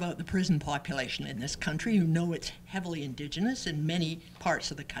lot about the prison population in this country. You know it's heavily indigenous in many parts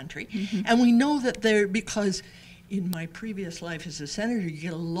of the country. And we know that because in my previous life as a senator, you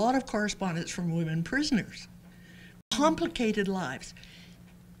get a lot of correspondence from women prisoners. Complicated lives.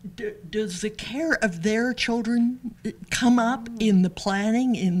 Does the care of their children come up in the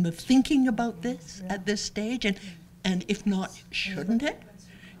planning, in the thinking about this at this stage? And if not, shouldn't it?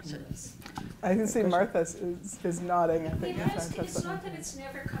 I can see Martha is nodding. I think It's not that it's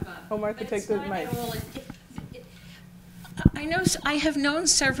never come up. Oh, Martha, take the mic. I have known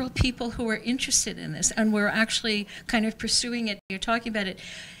several people who are interested in this and were actually kind of pursuing it. You're talking about it.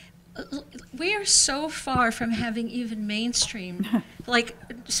 We are so far from having even mainstream, like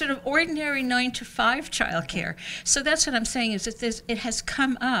sort of ordinary 9-to-5 childcare. So that's what I'm saying, is that it has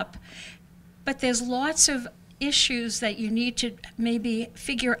come up, but there's lots of issues that you need to maybe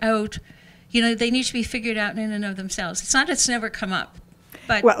figure out. You know, they need to be figured out in and of themselves. It's not it's never come up.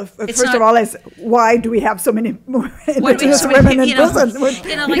 But well, first of all, is why do we have so many more indigenous women in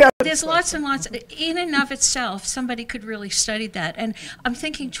prison? There's lots and lots. In and of itself, somebody could really study that. And I'm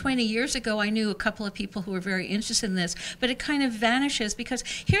thinking 20 years ago, I knew a couple of people who were very interested in this, but it kind of vanishes because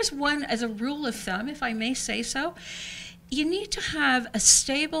here's one, as a rule of thumb, if I may say so, you need to have a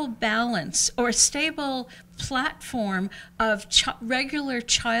stable balance or a stable platform of regular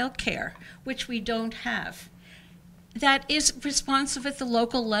childcare, which we don't have, that is responsive at the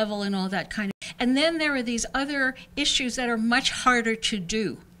local level and all that kind of. And then there are these other issues that are much harder to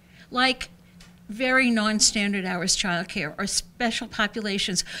do, like very non-standard hours childcare or special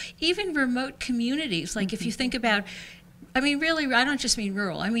populations, even remote communities. Like if you think about, I mean, really, I don't just mean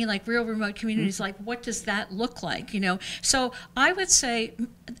rural. I mean like real remote communities, like what does that look like, you know? So I would say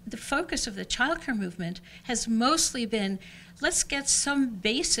the focus of the childcare movement has mostly been, let's get some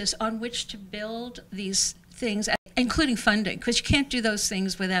basis on which to build these things, including funding, because you can't do those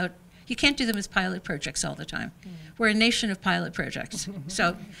things without, you can't do them as pilot projects all the time. We're a nation of pilot projects.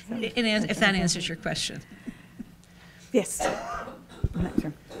 So if that answers your question. Yes.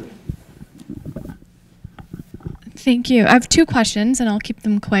 Thank you. I have two questions, and I'll keep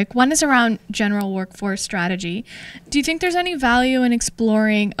them quick. One is around general workforce strategy. Do you think there's any value in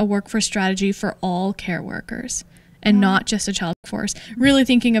exploring a workforce strategy for all care workers and not just a child workforce? Really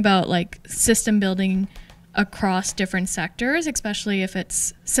thinking about like system building across different sectors, especially if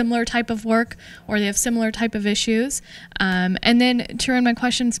it's similar type of work or they have similar type of issues. And then, Terrine, my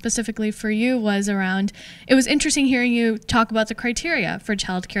question specifically for you was around, it was interesting hearing you talk about the criteria for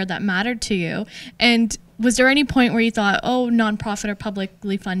childcare that mattered to you. And was there any point where you thought, oh, nonprofit or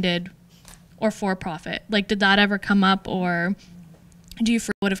publicly funded or for-profit? Like, did that ever come up, or do you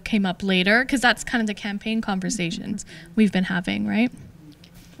feel would have came up later? Because that's kind of the campaign conversations we've been having, right?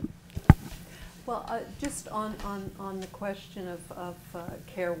 Well, just on the question of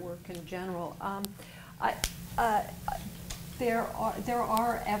care work in general, there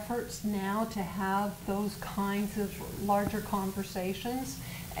are efforts now to have those kinds of larger conversations,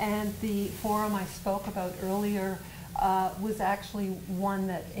 and the forum I spoke about earlier was actually one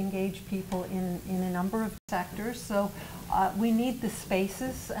that engaged people in a number of sectors. So we need the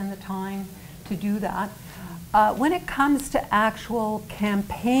spaces and the time to do that. When it comes to actual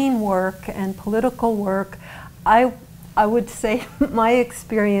campaign work and political work, I would say my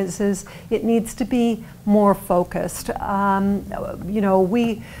experience is it needs to be more focused. We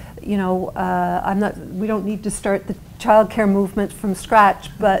don't need to start the childcare movement from scratch,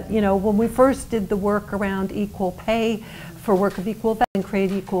 but when we first did the work around equal pay for work of equal value and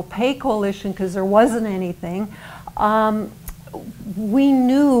create Equal Pay Coalition, because there wasn't anything, we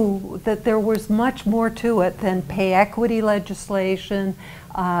knew that there was much more to it than pay equity legislation,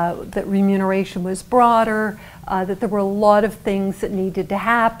 that remuneration was broader, that there were a lot of things that needed to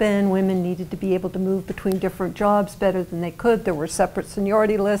happen. Women needed to be able to move between different jobs better than they could. There were separate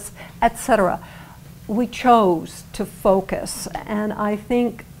seniority lists, etc. We chose to focus, and I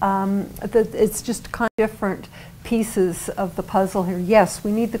think that it's just kind of different pieces of the puzzle here. Yes,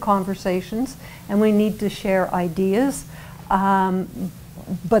 we need the conversations, and we need to share ideas.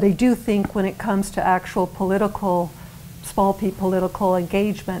 But I do think when it comes to actual political, small p political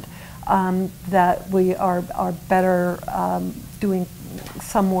engagement, that we are better doing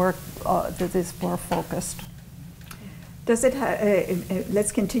some work that is more focused. Does it,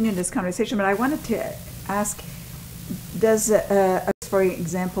 let's continue this conversation, but I wanted to ask, does, for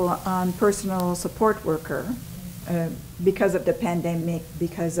example, on personal support worker, because of the pandemic,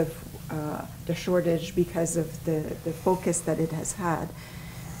 because of the shortage, because of the focus that it has had.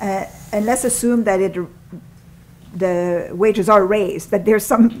 And let's assume that the wages are raised, that there's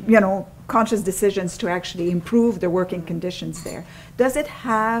some, conscious decisions to actually improve the working conditions there. Does it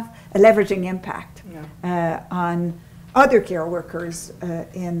have a leveraging impact on other care workers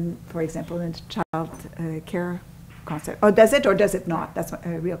in, for example, in child care concept? Or does it not? That's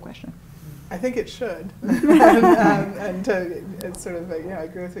a real question. I think it should, and it's sort of, I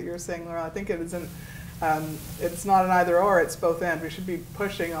agree with what you were saying, Laurell. I think it isn't. It's not an either or. It's both and. We should be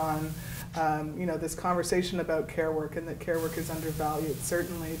pushing on, this conversation about care work, and that care work is undervalued,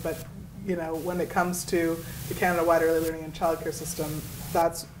 certainly. But when it comes to the Canada-wide early learning and childcare system,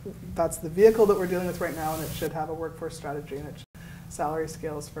 that's the vehicle that we're dealing with right now, and it should have a workforce strategy, and it should have salary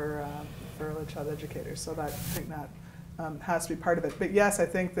scales for early child educators. So that, I think that has to be part of it. But yes, I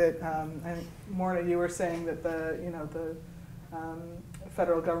think that, Lorna, you were saying that the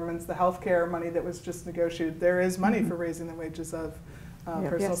federal government's, the healthcare money that was just negotiated, there is money for raising the wages of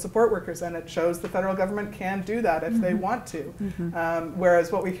personal support workers, and it shows the federal government can do that if they want to.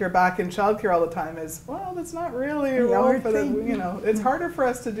 Whereas what we hear back in childcare all the time is, well, that's not really a role for the, it's harder for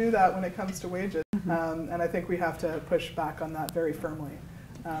us to do that when it comes to wages. And I think we have to push back on that very firmly,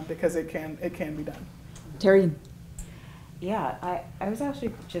 because it can be done. Terrine. Yeah, I was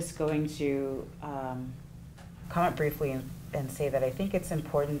actually just going to comment briefly and say that I think it's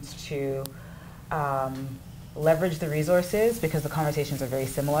important to leverage the resources, because the conversations are very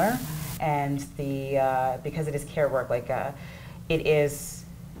similar, and because it is care work, it is,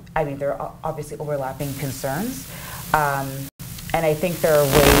 there are obviously overlapping concerns, and I think there are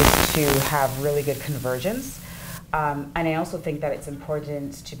ways to have really good convergence. And I also think that it's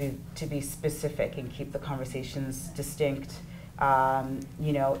important to be specific and keep the conversations distinct.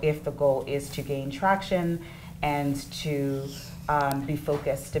 If the goal is to gain traction and to be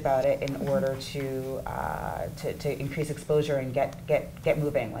focused about it in order to increase exposure and get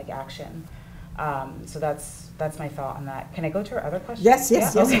moving, like action. So that's my thought on that. Can I go to our other question? Yes,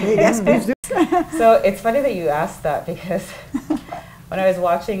 please do. So it's funny that you asked that, because when I was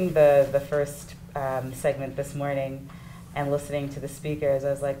watching the first segment this morning and listening to the speakers,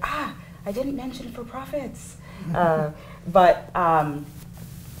 I was like, I didn't mention for-profits. But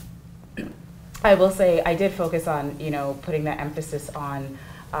I will say I did focus on, putting that emphasis on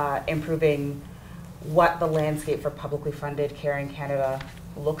improving what the landscape for publicly funded care in Canada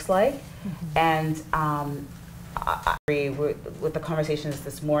looks like. And I agree with the conversations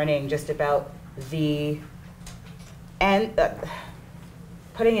this morning just about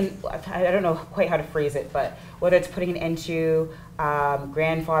putting in, I don't know quite how to phrase it, but whether it's putting an end to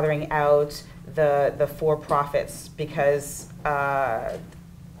grandfathering out the for-profits, because I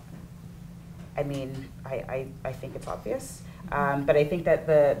think it's obvious, but I think that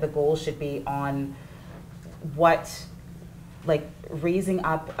the goal should be on raising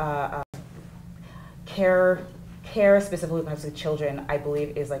up care specifically when it comes to children, I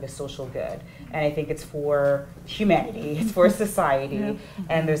believe is like a social good. And I think it's for humanity, it's for society,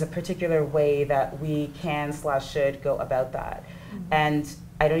 and there's a particular way that we can/should go about that. And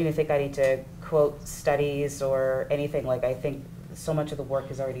I don't even think I need to quote studies or anything. I think so much of the work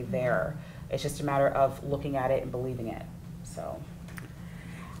is already there. It's just a matter of looking at it and believing it. So.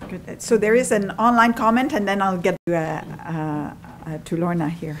 Good. So there is an online comment, and then I'll get to Lorna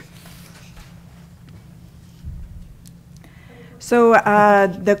here. So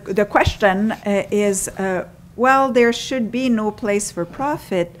the question is, well, there should be no place for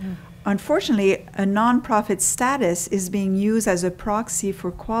profit. Unfortunately, a non-profit status is being used as a proxy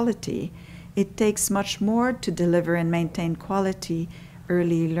for quality. It takes much more to deliver and maintain quality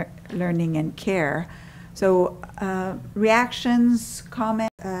early learning and care. So reactions,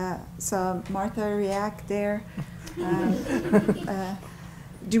 comments, so Martha react there.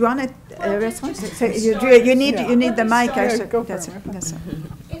 Do you want to respond? So you need the mic. Go for it. Yes.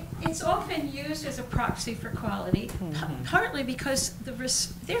 It's often used as a proxy for quality, partly because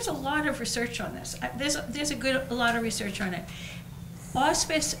there's a lot of research on this. There's a lot of research on it.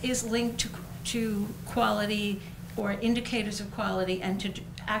 Auspice is linked to quality or indicators of quality and to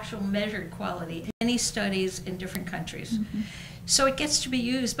actual measured quality. Many studies in different countries. So it gets to be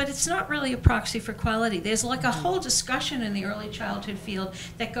used, but it's not really a proxy for quality. There's like a whole discussion in the early childhood field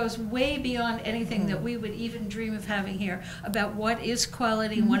that goes way beyond anything that we would even dream of having here about what is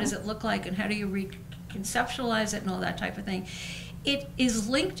quality and what does it look like and how do you reconceptualize it and all that type of thing. It is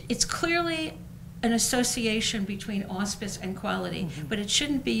linked, it's clearly an association between auspice and quality, but it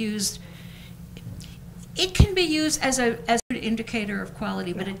shouldn't be used. It can be used as an indicator of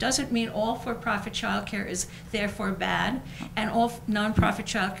quality, but it doesn't mean all for-profit childcare is therefore bad and all non-profit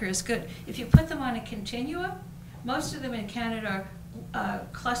childcare is good. If you put them on a continuum, most of them in Canada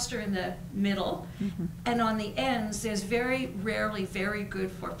cluster in the middle, and on the ends, there's very rarely very good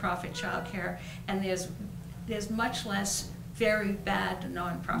for-profit childcare, and there's much less very bad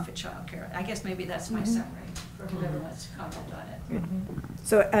non-profit childcare. I guess maybe that's my summary for whoever wants to comment on it.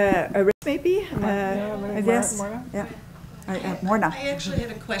 So a risk maybe? Yes. Lorna? Yeah. Lorna. I actually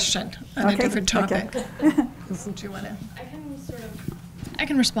had a question on a different topic. Do you want to? I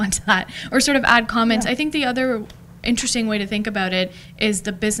can respond to that or sort of add comments. I think the other interesting way to think about it is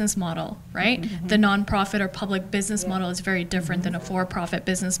the business model, right? The nonprofit or public business model is very different than a for-profit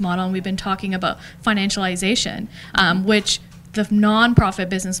business model, and we've been talking about financialization, which the nonprofit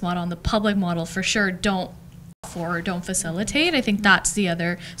business model and the public model for sure don't facilitate. I think that's the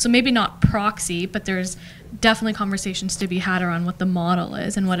other, so maybe not proxy, but there's definitely conversations to be had around what the model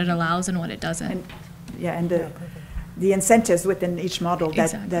is and what it allows and what it doesn't. And the incentives within each model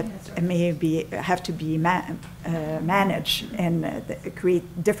that may have to be managed and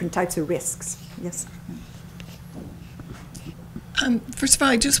create different types of risks. Yes. First of all,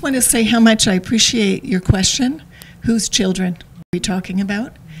 I just want to say how much I appreciate your question. Whose children are we talking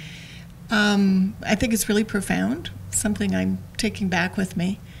about? I think it's really profound, something I'm taking back with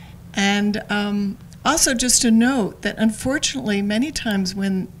me. And also just to note that unfortunately many times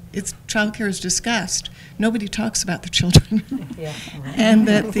when childcare is discussed, nobody talks about the children. And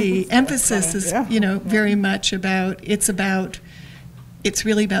that the emphasis is, very much about, it's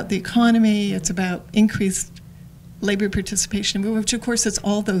really about the economy, it's about increased labor participation, which of course is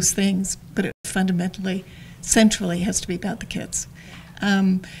all those things, but it fundamentally, centrally has to be about the kids.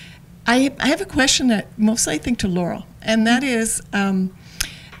 I have a question that mostly I think to Laurell, and that is,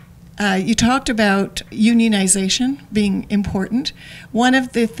 you talked about unionization being important. One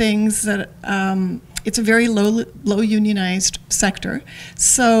of the things that, it's a very low unionized sector.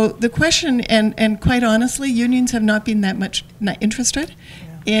 So the question, and quite honestly, unions have not been that much interested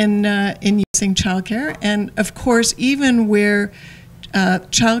in using childcare. And of course, even where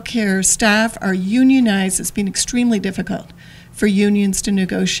childcare staff are unionized, it's been extremely difficult for unions to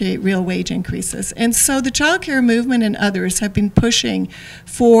negotiate real wage increases. And so the childcare movement and others have been pushing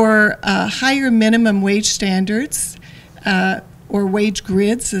for higher minimum wage standards, or wage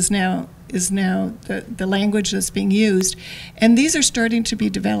grids is now the language that's being used. And these are starting to be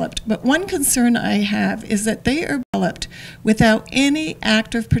developed. But one concern I have is that they are developed without any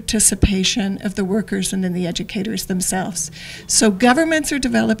active participation of the workers and then the educators themselves. So governments are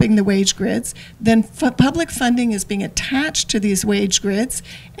developing the wage grids, then public funding is being attached to these wage grids,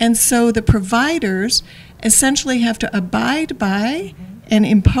 and so the providers essentially have to abide by and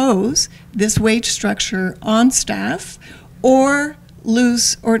impose this wage structure on staff, or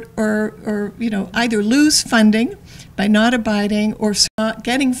lose or either lose funding by not abiding or not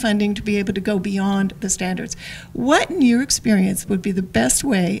getting funding to be able to go beyond the standards. What, in your experience, would be the best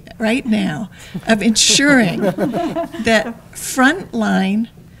way right now of ensuring that frontline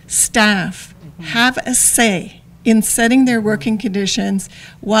staff have a say in setting their working conditions,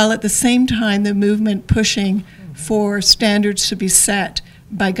 while at the same time the movement pushing for standards to be set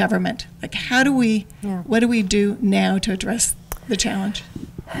by government? Like, what do we do now to address the challenge?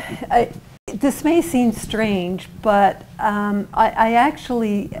 This may seem strange, but I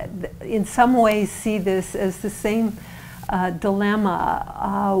actually, in some ways, see this as the same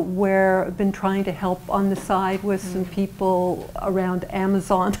dilemma where I've been trying to help on the side with some people around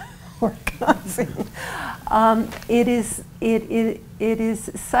Amazon organizing. It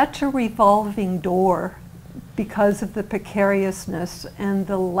is such a revolving door because of the precariousness and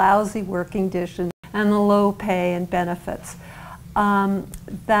the lousy working conditions and the low pay and benefits.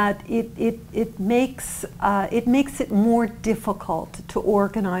 That it makes it more difficult to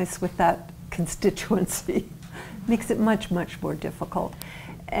organize with that constituency makes it much, much more difficult.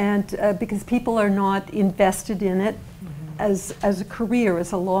 And because people are not invested in it as a career,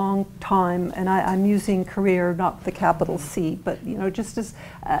 as a long time, and I'm using career, not the capital C, but just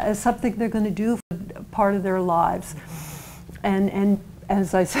as something they're going to do for part of their lives. And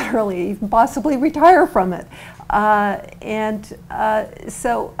as I said earlier, even possibly retire from it.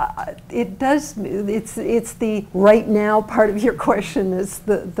 So it does, it's the right now part of your question is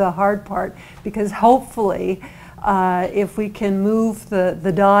the hard part, because hopefully if we can move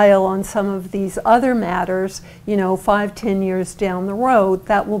the dial on some of these other matters, 5-10 years down the road,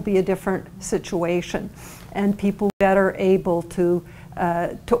 that will be a different situation, and people better able to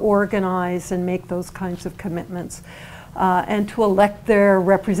organize and make those kinds of commitments, and to elect their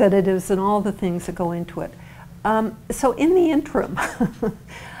representatives and all the things that go into it. So in the interim,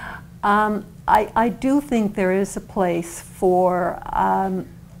 I do think there is a place for,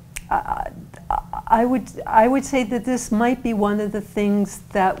 I would say that this might be one of the things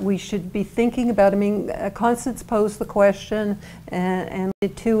that we should be thinking about. I mean, Constance posed the question, and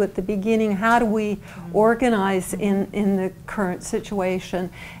did too at the beginning, how do we organize in the current situation?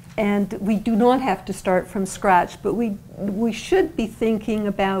 And we do not have to start from scratch, but we should be thinking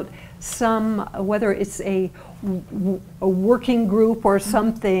about some, whether it's a working group or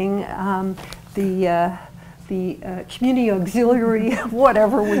something, the community auxiliary,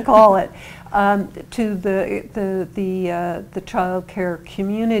 whatever we call it, to the child care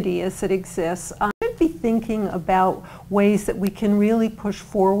community as it exists. I should be thinking about ways that we can really push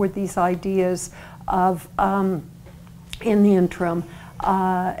forward these ideas of, in the interim,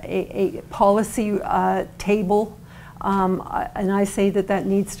 a policy table. And I say that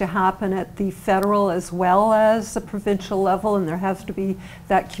needs to happen at the federal as well as the provincial level, and there has to be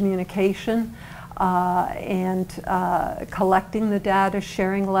that communication and collecting the data,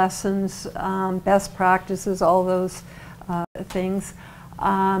 sharing lessons, best practices, all those things.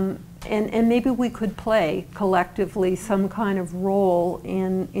 And maybe we could play collectively some kind of role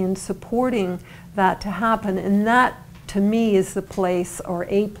in supporting that to happen. And that, to me, is the place, or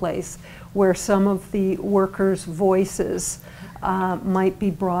a place, where some of the workers' voices might be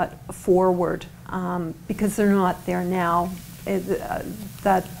brought forward, because they're not there now.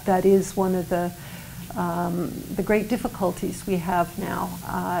 That is one of the great difficulties we have now,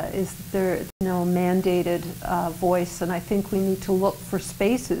 is that there is no mandated voice, and I think we need to look for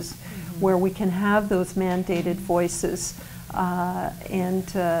spaces where we can have those mandated voices,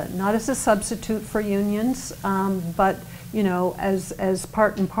 and not as a substitute for unions, but as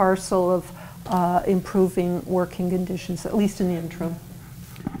part and parcel of improving working conditions, at least in the interim.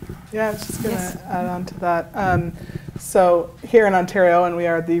 Yeah, I was just going to add on to that. So here in Ontario, and we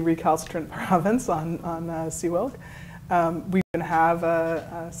are the recalcitrant province on CWILC, we can have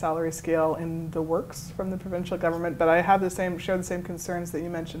a salary scale in the works from the provincial government, but I have share the same concerns that you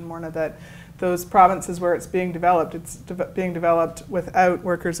mentioned, Lorna, that those provinces where it's being developed, being developed without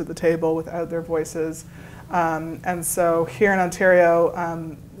workers at the table, without their voices. And so here in Ontario,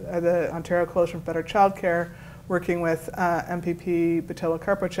 the Ontario Coalition for Better Childcare, working with MPP Batilla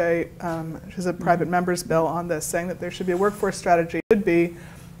Carpoche, which is a private member's bill on this, saying that there should be a workforce strategy.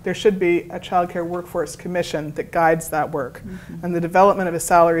 There should be a childcare workforce commission that guides that work. And the development of a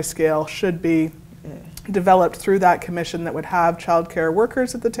salary scale should be developed through that commission that would have childcare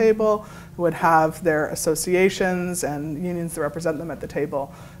workers at the table, would have their associations and unions that represent them at the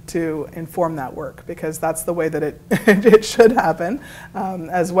table to inform that work, because that's the way that it should happen,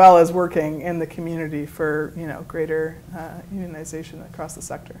 as well as working in the community for greater unionization across the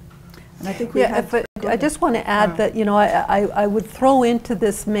sector. And I think but I just want to add that I would throw into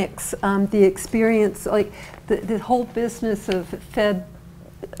this mix the experience, like the whole business of Fed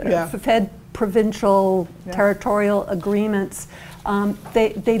provincial territorial agreements.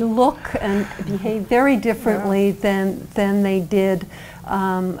 They look and behave very differently than they did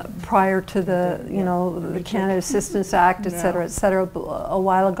prior to the the Canada Assistance Act, et cetera, a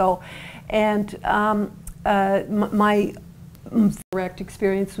while ago. And my direct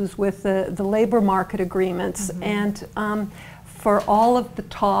experience was with the labor market agreements, and for all of the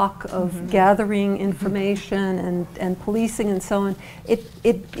talk of gathering information and policing and so on,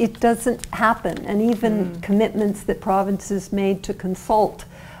 it doesn't happen. And even commitments that provinces made to consult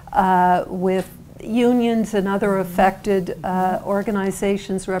with unions and other affected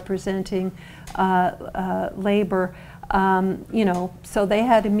organizations representing labor, so they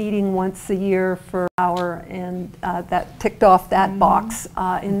had a meeting once a year for an hour, and that ticked off that box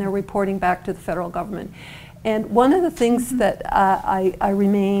in their reporting back to the federal government. And one of the things that I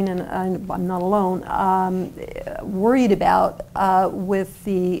remain, and I'm not alone, worried about with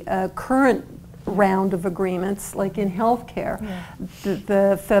the current round of agreements, like in healthcare.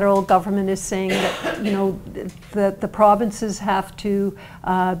 The federal government is saying that, you know, the provinces have to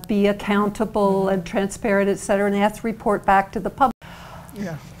be accountable and transparent, et cetera, and they have to report back to the public.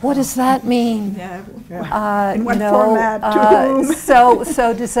 Yeah. What does that mean? In what format? To whom?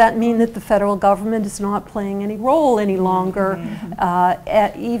 So does that mean that the federal government is not playing any role any longer,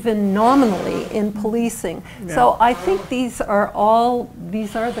 even nominally, in policing? So I think these are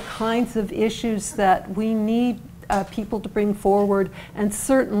the kinds of issues that we need people to bring forward, and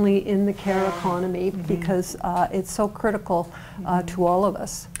certainly in the care economy, because it's so critical to all of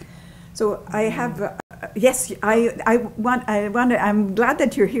us. So I have, yes, I'm glad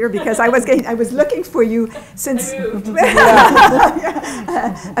that you're here, because I was looking for you since,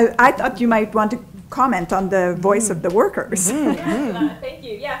 I thought you might want to comment on the voice of the workers. Thank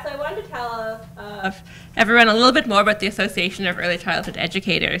you. Yeah, so I wanted to tell everyone a little bit more about the Association of Early Childhood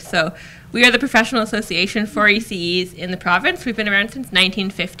Educators. So we are the professional association for ECEs in the province. We've been around since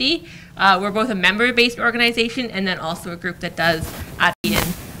 1950. We're both a member-based organization and then also a group that does advocacy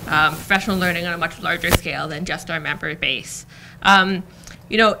and professional learning on a much larger scale than just our member base.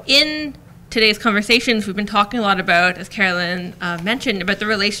 You know, in today's conversations, we've been talking a lot about, as Carolyn mentioned, about the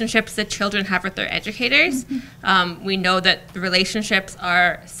relationships that children have with their educators. We know that the relationships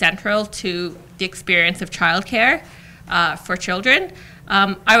are central to the experience of childcare for children.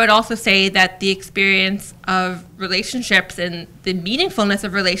 I would also say that the experience of relationships and the meaningfulness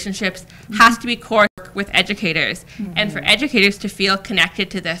of relationships has to be core with educators, and for educators to feel connected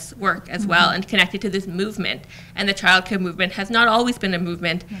to this work as well, and connected to this movement. And the childcare movement has not always been a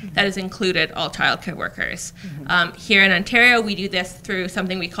movement that has included all childcare workers. Here in Ontario, we do this through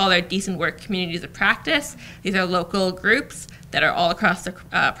something we call our Decent Work Communities of Practice. These are local groups that are all across the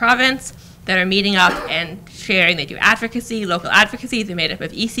province that are meeting up and sharing. They do advocacy, local advocacy. They're made up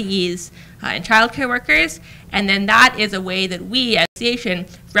of ECEs and childcare workers. And then that is a way that we, as an association,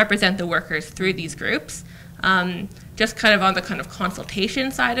 represent the workers through these groups. Just kind of on the kind of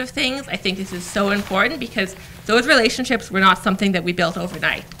consultation side of things, I think this is so important, because those relationships were not something that we built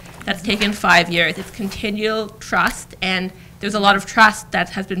overnight. That's taken 5 years. It's continual trust, and there's a lot of trust that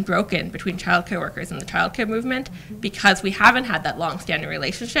has been broken between childcare workers and the childcare movement because we haven't had that long-standing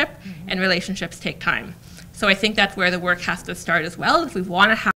relationship, and relationships take time. So I think that's where the work has to start as well. If we want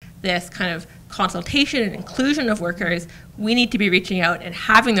to have this kind of consultation and inclusion of workers, we need to be reaching out and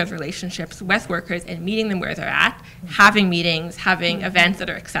having those relationships with workers and meeting them where they're at, having meetings, having events that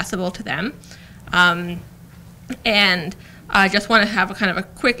are accessible to them. And I just want to have a kind of a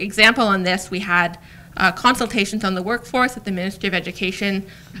quick example on this. We had consultations on the workforce that the Ministry of Education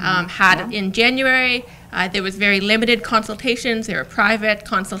had in January. There was very limited consultations. They were private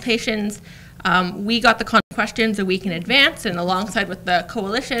consultations. We got the questions a week in advance, and alongside with the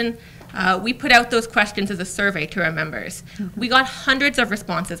coalition, we put out those questions as a survey to our members. We got hundreds of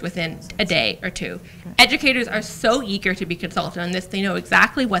responses within a day or two. Educators are so eager to be consulted on this. They know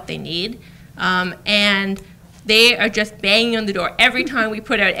exactly what they need, and they are just banging on the door. Every time we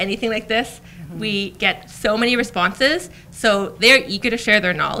put out anything like this, we get so many responses. So they're eager to share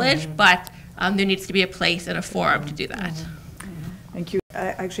their knowledge, but there needs to be a place and a forum to do that. Thank you.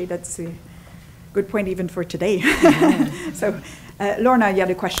 Actually, that's a good point even for today. So, Lorna, you had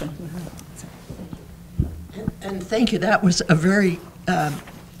a question. And thank you. That was a very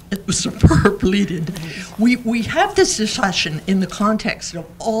it was superb lead-in. We have this discussion in the context of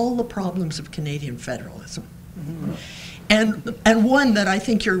all the problems of Canadian federalism. And one that I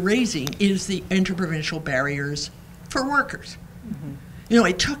think you're raising is the interprovincial barriers for workers. You know,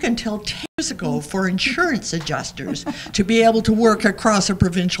 it took until 10 years ago for insurance adjusters to be able to work across a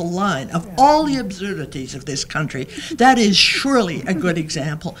provincial line. Of all the absurdities of this country, that is surely a good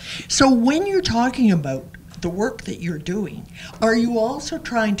example. So when you're talking about the work that you're doing, are you also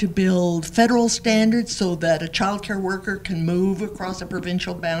trying to build federal standards so that a childcare worker can move across a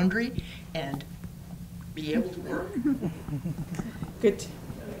provincial boundary and be able to work? Good.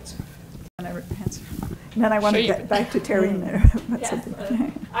 And then I want to get back to Terrine.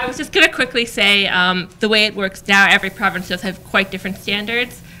 I was just going to quickly say the way it works now, every province does have quite different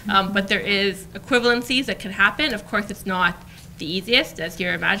standards, but there is equivalencies that can happen. Of course, it's not the easiest, as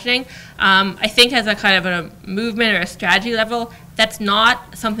you're imagining. I think as a kind of a movement or a strategy level, that's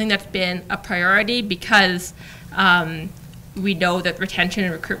not something that's been a priority because we know that retention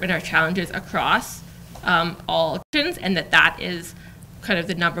and recruitment are challenges across all options, and that is kind of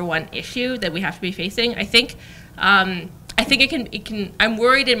the #1 issue that we have to be facing. I think it can. I'm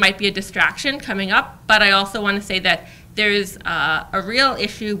worried it might be a distraction coming up, but I also want to say that there's a real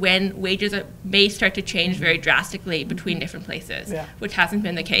issue when wages may start to change very drastically between different places, which hasn't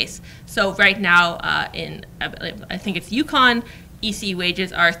been the case. So right now I think it's Yukon, EC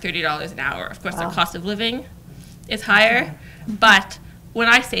wages are $30 an hour. Of course, their cost of living is higher, but when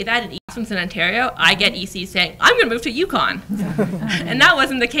I say that in Constance in Ontario, I get ECs saying, I'm going to move to Yukon. And that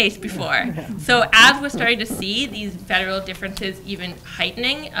wasn't the case before. So as we're starting to see these federal differences even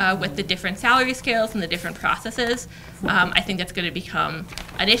heightening with the different salary scales and the different processes, I think that's going to become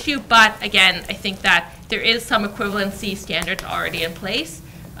an issue. But again, I think that there is some equivalency standards already in place.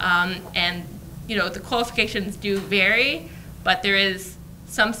 And the qualifications do vary, but there is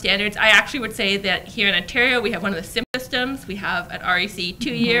some standards. I actually would say that here in Ontario, we have one of the simplest systems. We have an REC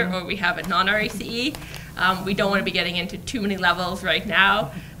 2-year, or we have a non-RECE. We don't want to be getting into too many levels right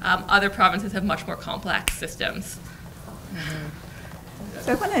now. Other provinces have much more complex systems.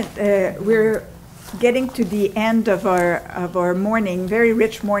 So I want to, we're getting to the end of our morning, very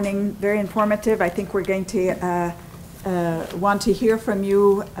rich morning, very informative. I think we're going to want to hear from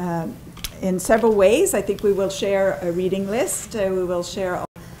you in several ways. I think we will share a reading list. We will share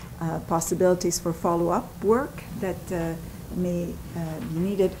possibilities for follow-up work that may be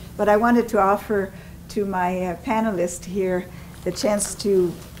needed. But I wanted to offer to my panelists here the chance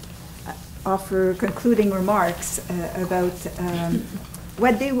to offer concluding remarks about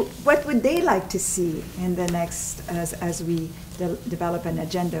what would they like to see in the next, as we develop an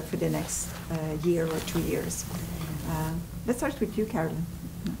agenda for the next year or 2 years. Let's start with you, Carolyn.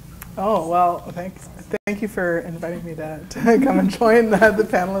 Oh, well, thank you for inviting me to come and join the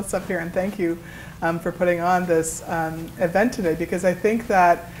panelists up here, and thank you for putting on this event today, because I think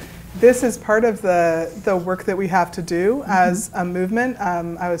that this is part of the work that we have to do as a movement.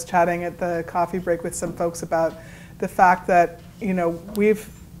 I was chatting at the coffee break with some folks about the fact that,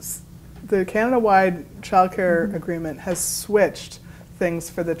 the Canada-wide childcare agreement has switched things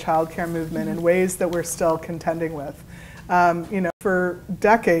for the childcare movement in ways that we're still contending with. For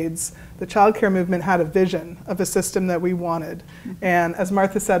decades, the childcare movement had a vision of a system that we wanted. And as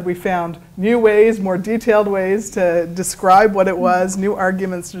Martha said, we found new ways, more detailed ways to describe what it was, new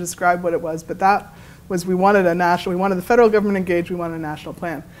arguments to describe what it was. But that was, we wanted the federal government engaged, we wanted a national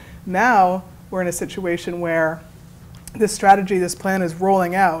plan. Now we're in a situation where this strategy, this plan is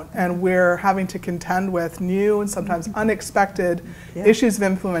rolling out, and we're having to contend with new and sometimes unexpected issues of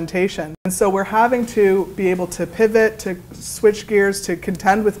implementation. And so we're having to be able to pivot, to switch gears, to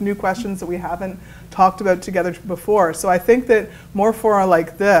contend with new questions that we haven't talked about together before. So I think that more fora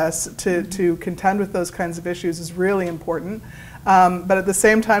like this to contend with those kinds of issues is really important. But at the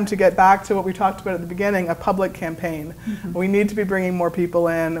same time, to get back to what we talked about at the beginning, a public campaign. We need to be bringing more people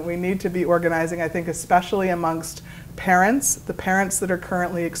in. We need to be organizing, I think, especially amongst parents, the parents that are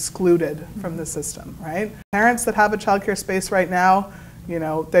currently excluded from the system, right? Parents that have a childcare space right now,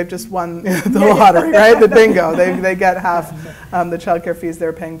 they've just won the lottery, right? The bingo. They get half the childcare fees they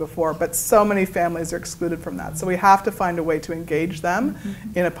were paying before. But so many families are excluded from that. So we have to find a way to engage them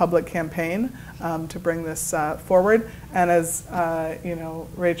in a public campaign to bring this forward. And as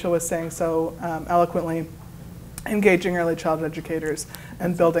Rachel was saying so eloquently, engaging early childhood educators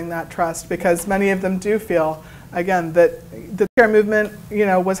and building that trust, because many of them do feel, again, that the care movement,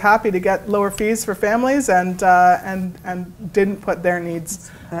 was happy to get lower fees for families and didn't put their needs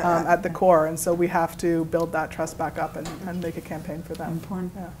at the core. And so we have to build that trust back up and make a campaign for them.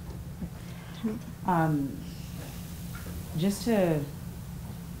 Important. Yeah. Just to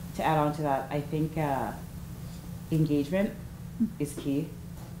add on to that, I think engagement is key.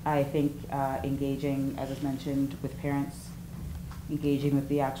 I think engaging, as was mentioned, with parents, engaging with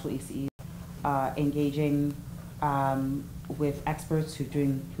the actual ECEs, engaging with experts who've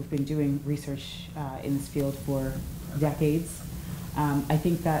been doing research in this field for decades. I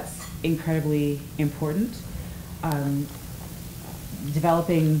think that's incredibly important.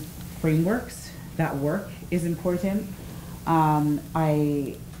 Developing frameworks that work is important.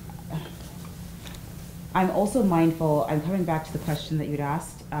 I'm also mindful, I'm coming back to the question that you'd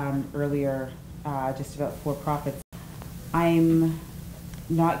asked earlier, just about for-profits. I'm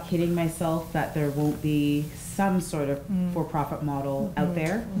not kidding myself that there won't be some sort of for-profit model out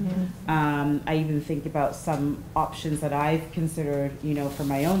there. I even think about some options that I've considered, for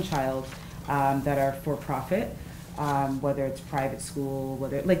my own child that are for-profit, whether it's private school,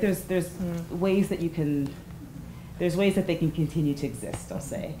 whether there's ways that there's ways that they can continue to exist, I'll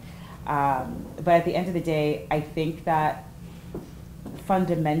say. But at the end of the day, I think that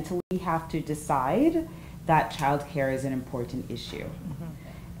fundamentally we have to decide that childcare is an important issue.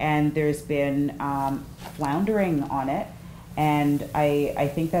 And there's been floundering on it, and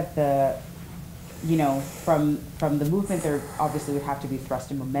I think that you know, from the movement, there obviously would have to be thrust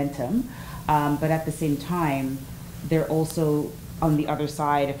and momentum, but at the same time, there also, on the other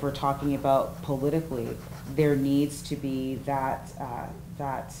side, if we're talking about politically, there needs to be that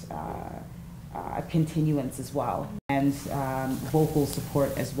continuance as well, and vocal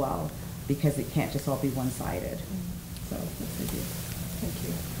support as well, because it can't just all be one-sided. So that's the idea. Thank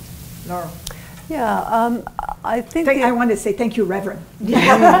you. Laurel. Yeah, I think I want to say thank you, Reverend.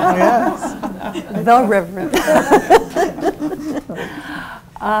 Yes. the Reverend.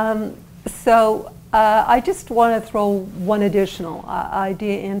 I just want to throw one additional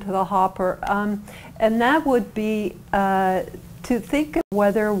idea into the hopper, and that would be to think of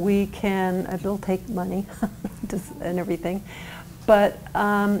whether we can, it'll take money and everything, but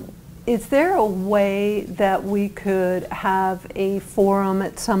is there a way that we could have a forum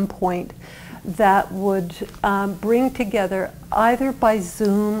at some point that would bring together, either by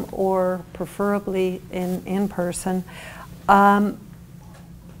Zoom or preferably in person, have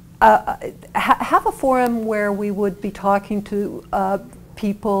a forum where we would be talking to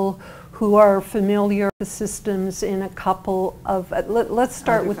people who are familiar with the systems in a couple of, let's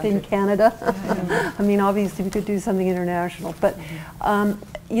start within Canada. I mean, obviously we could do something international, but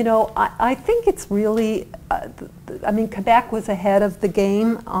you know, I think it's really, I mean, Quebec was ahead of the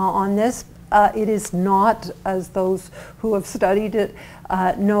game on this. It is not, as those who have studied it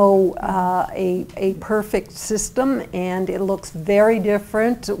know, a perfect system, and it looks very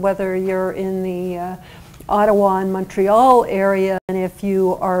different whether you're in the Ottawa and Montreal area, and if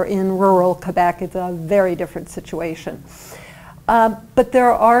you are in rural Quebec, it's a very different situation. But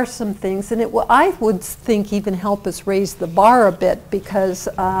there are some things, and I would think even help us raise the bar a bit, because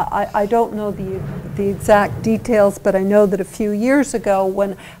I don't know the exact details, but I know that a few years ago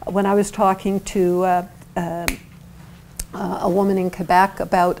when I was talking to a woman in Quebec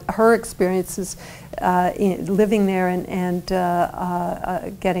about her experiences living there and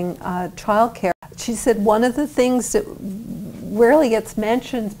getting childcare, she said one of the things that rarely gets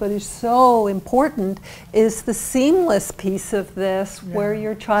mentioned but is so important is the seamless piece of this, where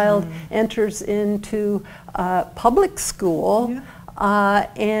your child enters into public school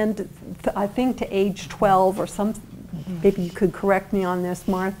and I think to age 12 or something. Maybe you could correct me on this,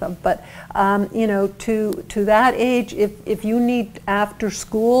 Martha, but you know, to that age, if you need after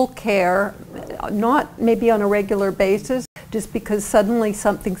school care, not maybe on a regular basis, just because suddenly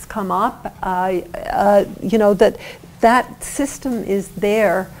something's come up, you know, that system is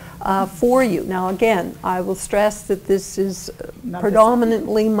there for you. Now again, I will stress that this is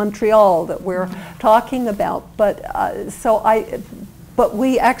predominantly Montreal that we're talking about, but but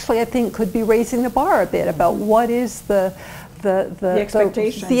we actually, I think, could be raising the bar a bit about what is the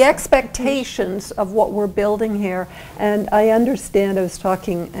expectations of what we're building here. And I understand, I was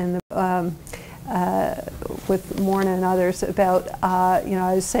talking with Lorna and others about, you know,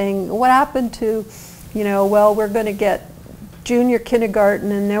 I was saying, what happened to, you know, well, we're going to get junior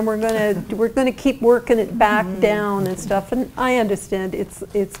kindergarten, and then we're going to keep working it back down and stuff. And I understand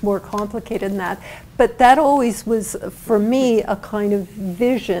it's more complicated than that, but that always was for me a kind of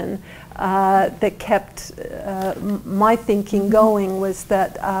vision that kept my thinking going, was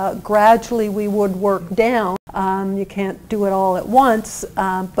that gradually we would work down. You can't do it all at once,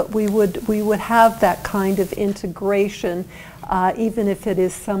 but we would have that kind of integration, even if it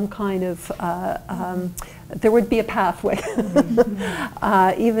is some kind of there would be a pathway,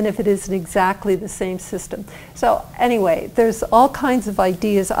 even if it isn't exactly the same system. So anyway, there's all kinds of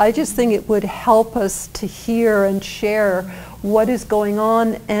ideas. I just think it would help us to hear and share what is going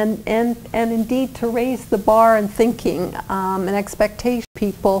on, and indeed to raise the bar in thinking and expectation.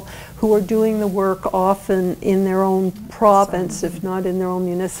 People who are doing the work often in their own province, if not in their own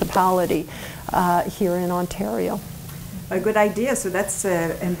municipality here in Ontario. A good idea. So that's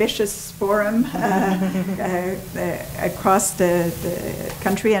an ambitious forum across the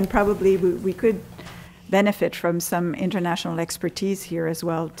country, and probably we could benefit from some international expertise here as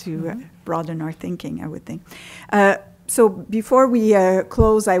well to broaden our thinking, I would think. So before we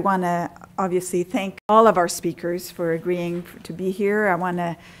close, I want to obviously thank all of our speakers for agreeing to be here. I want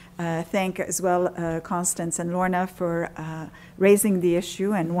to thank as well Constance and Lorna for raising the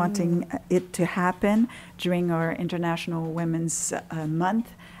issue and wanting it to happen during our International Women's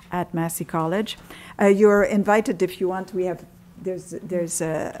Month at Massey College. You're invited if you want. There's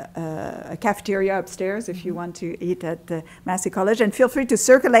a cafeteria upstairs if you want to eat at the Massey College, and feel free to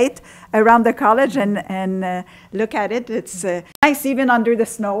circulate around the college and look at it. It's nice even under the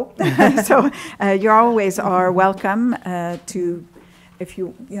snow. So you always are welcome to, if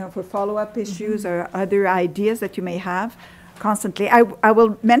you know, for follow-up issues or other ideas that you may have. constantly. I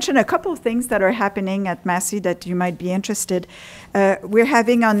will mention a couple of things that are happening at Massey that you might be interested. We're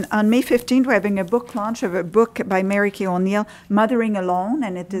having on May 15th, we're having a book launch of a book by Mary Kay O'Neill, Mothering Alone,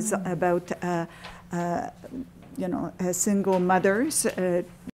 and it is about single mothers.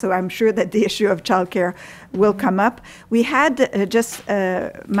 So I'm sure that the issue of childcare will come up. We had just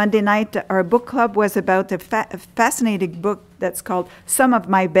Monday night, our book club was about a fascinating book that's called Some of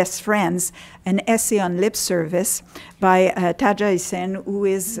My Best Friends, an essay on lip service by Taja Hussein, who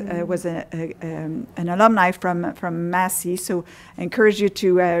was an alumni from Massey. So I encourage you to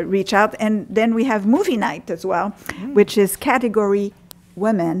reach out. And then we have movie night as well, which is Category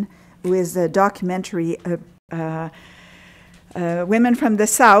Women, who is a documentary women from the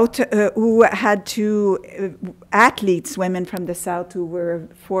South who had to, athletes, women from the South who were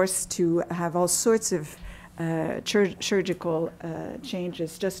forced to have all sorts of surgical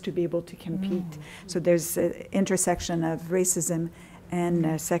changes just to be able to compete. So there's an intersection of racism and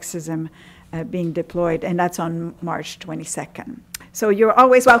sexism being deployed, and that's on March 22nd. So you're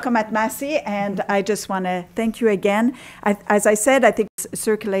always welcome at Massey, and I just want to thank you again. As I said, I think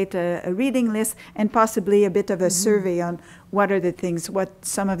circulate a reading list and possibly a bit of a survey on what are the things, what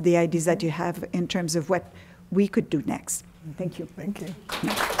some of the ideas that you have in terms of what we could do next. Thank you. Thank you.